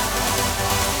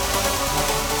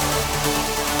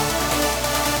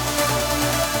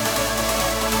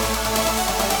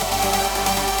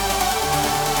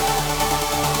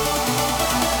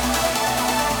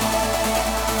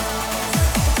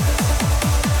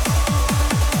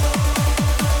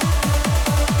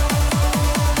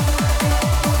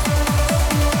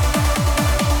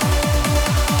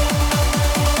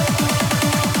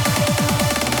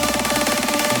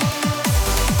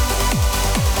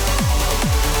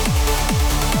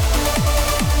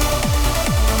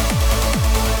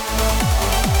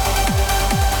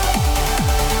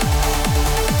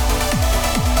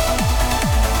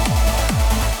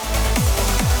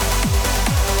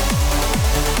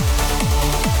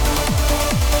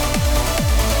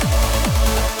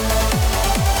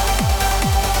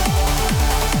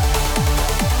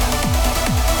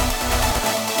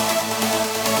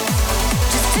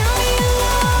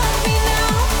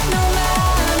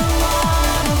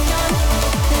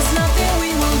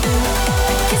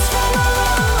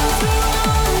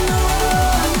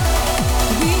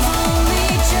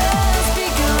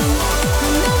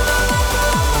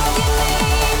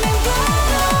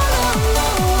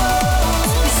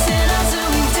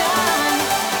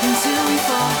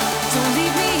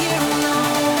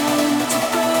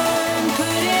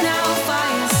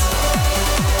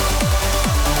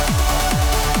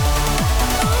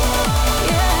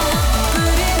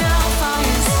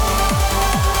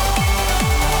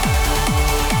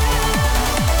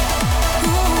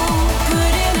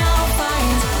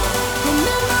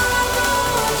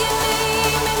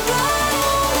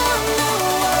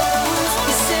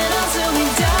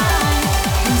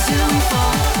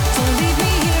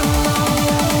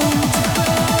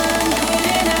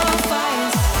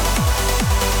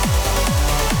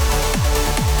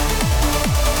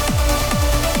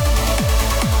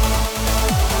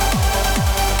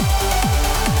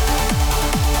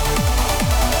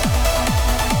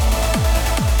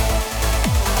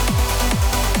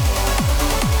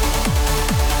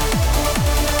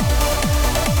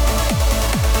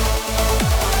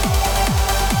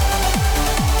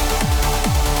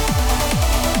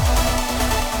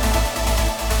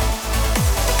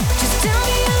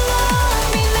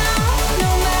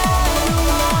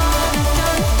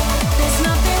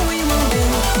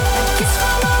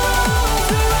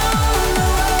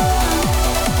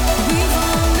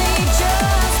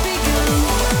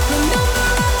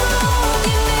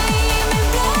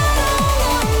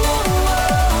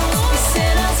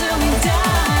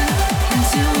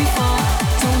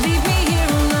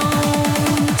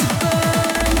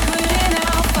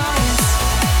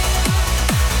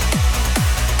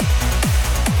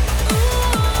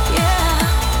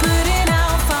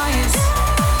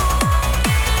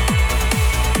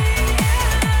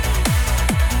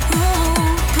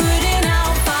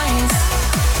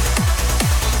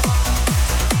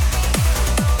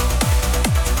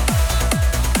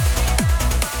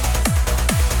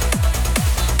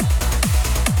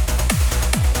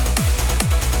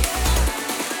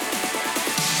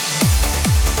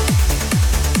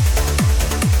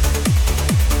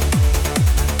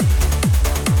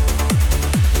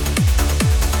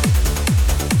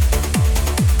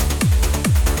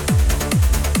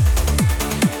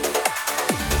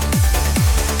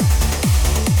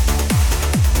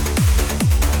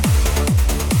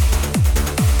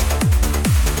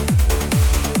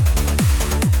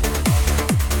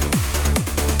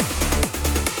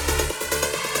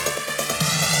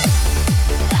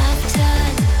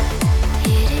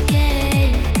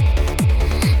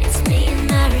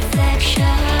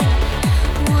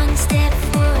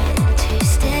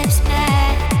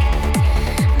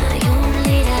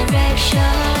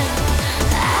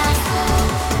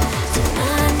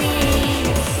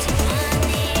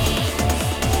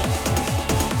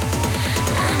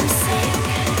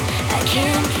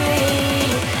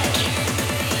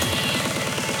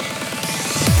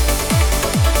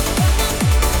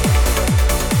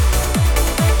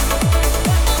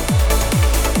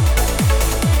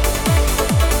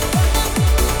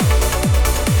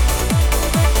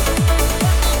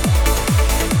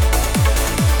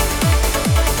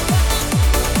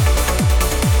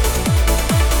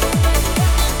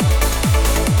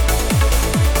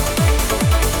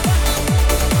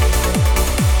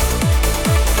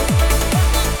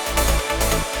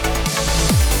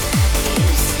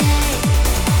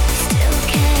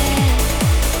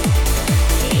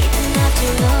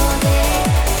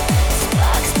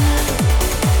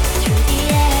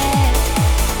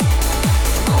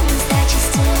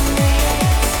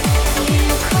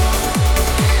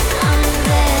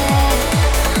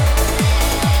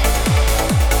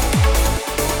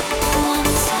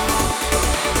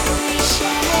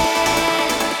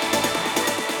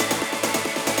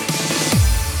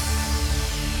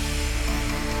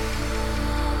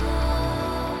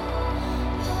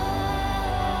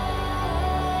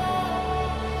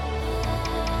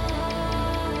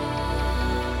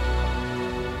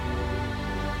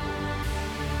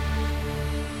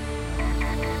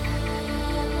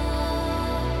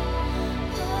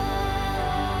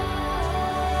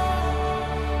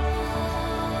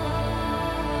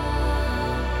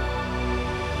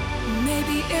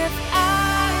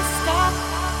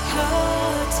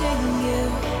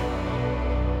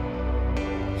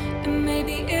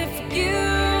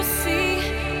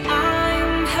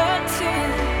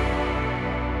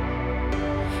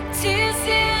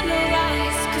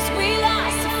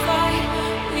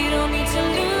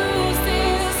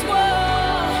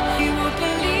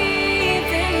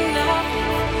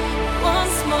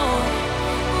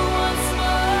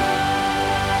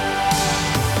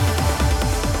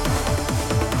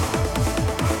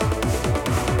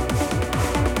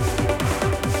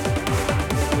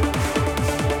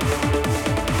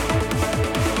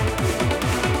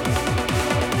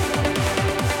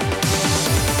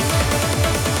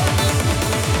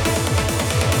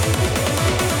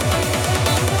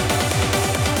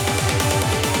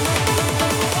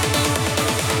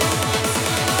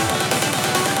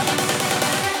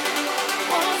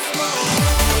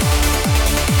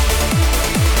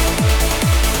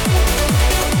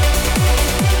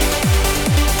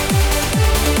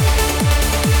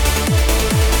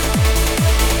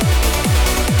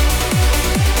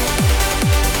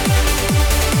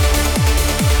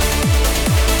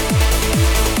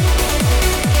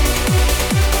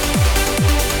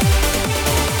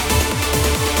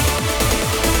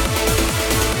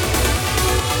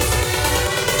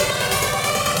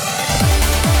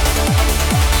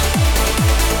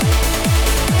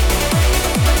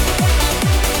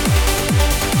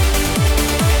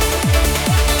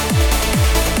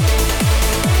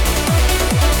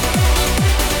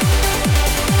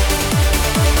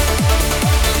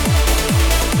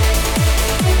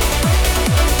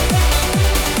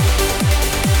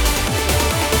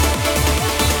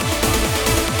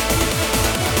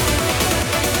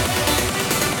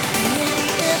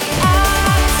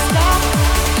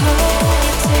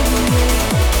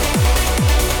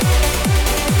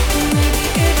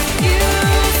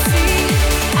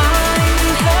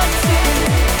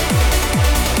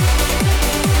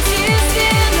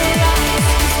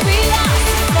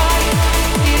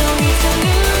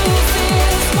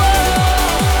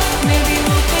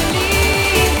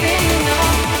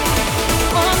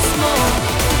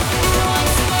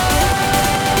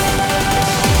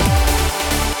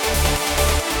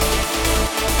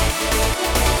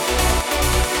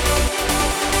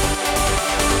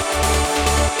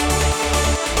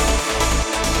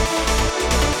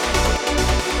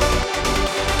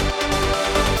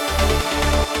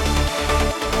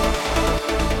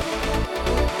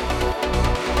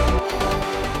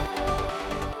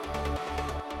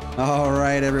 All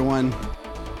right, everyone.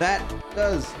 That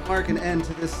does mark an end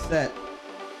to this set.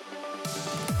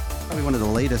 Probably one of the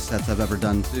latest sets I've ever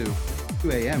done, too.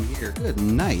 2 a.m. here. Good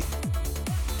night.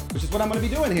 Which is what I'm going to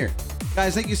be doing here.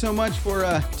 Guys, thank you so much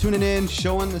for tuning in,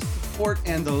 showing the support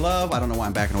and the love. I don't know why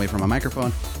I'm backing away from my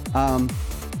microphone.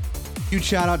 Huge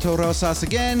shout out to Rosas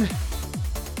again.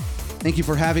 Thank you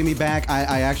for having me back.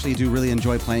 I actually do really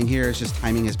enjoy playing here. It's just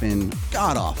timing has been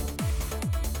god awful.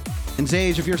 And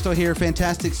Zage, if you're still here,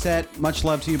 fantastic set. Much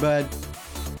love to you, bud.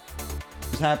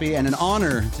 I was happy and an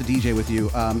honor to DJ with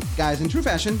you. Guys, in true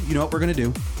fashion, you know what we're going to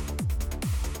do.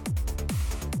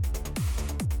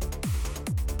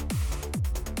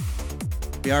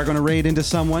 We are going to raid into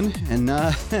someone, and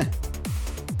the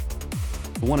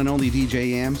one and only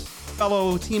DJ Yams,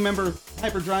 fellow team member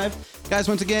Hyperdrive. Guys,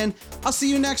 once again, I'll see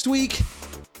you next week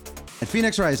at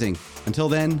Phoenix Rising. Until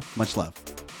then, much love.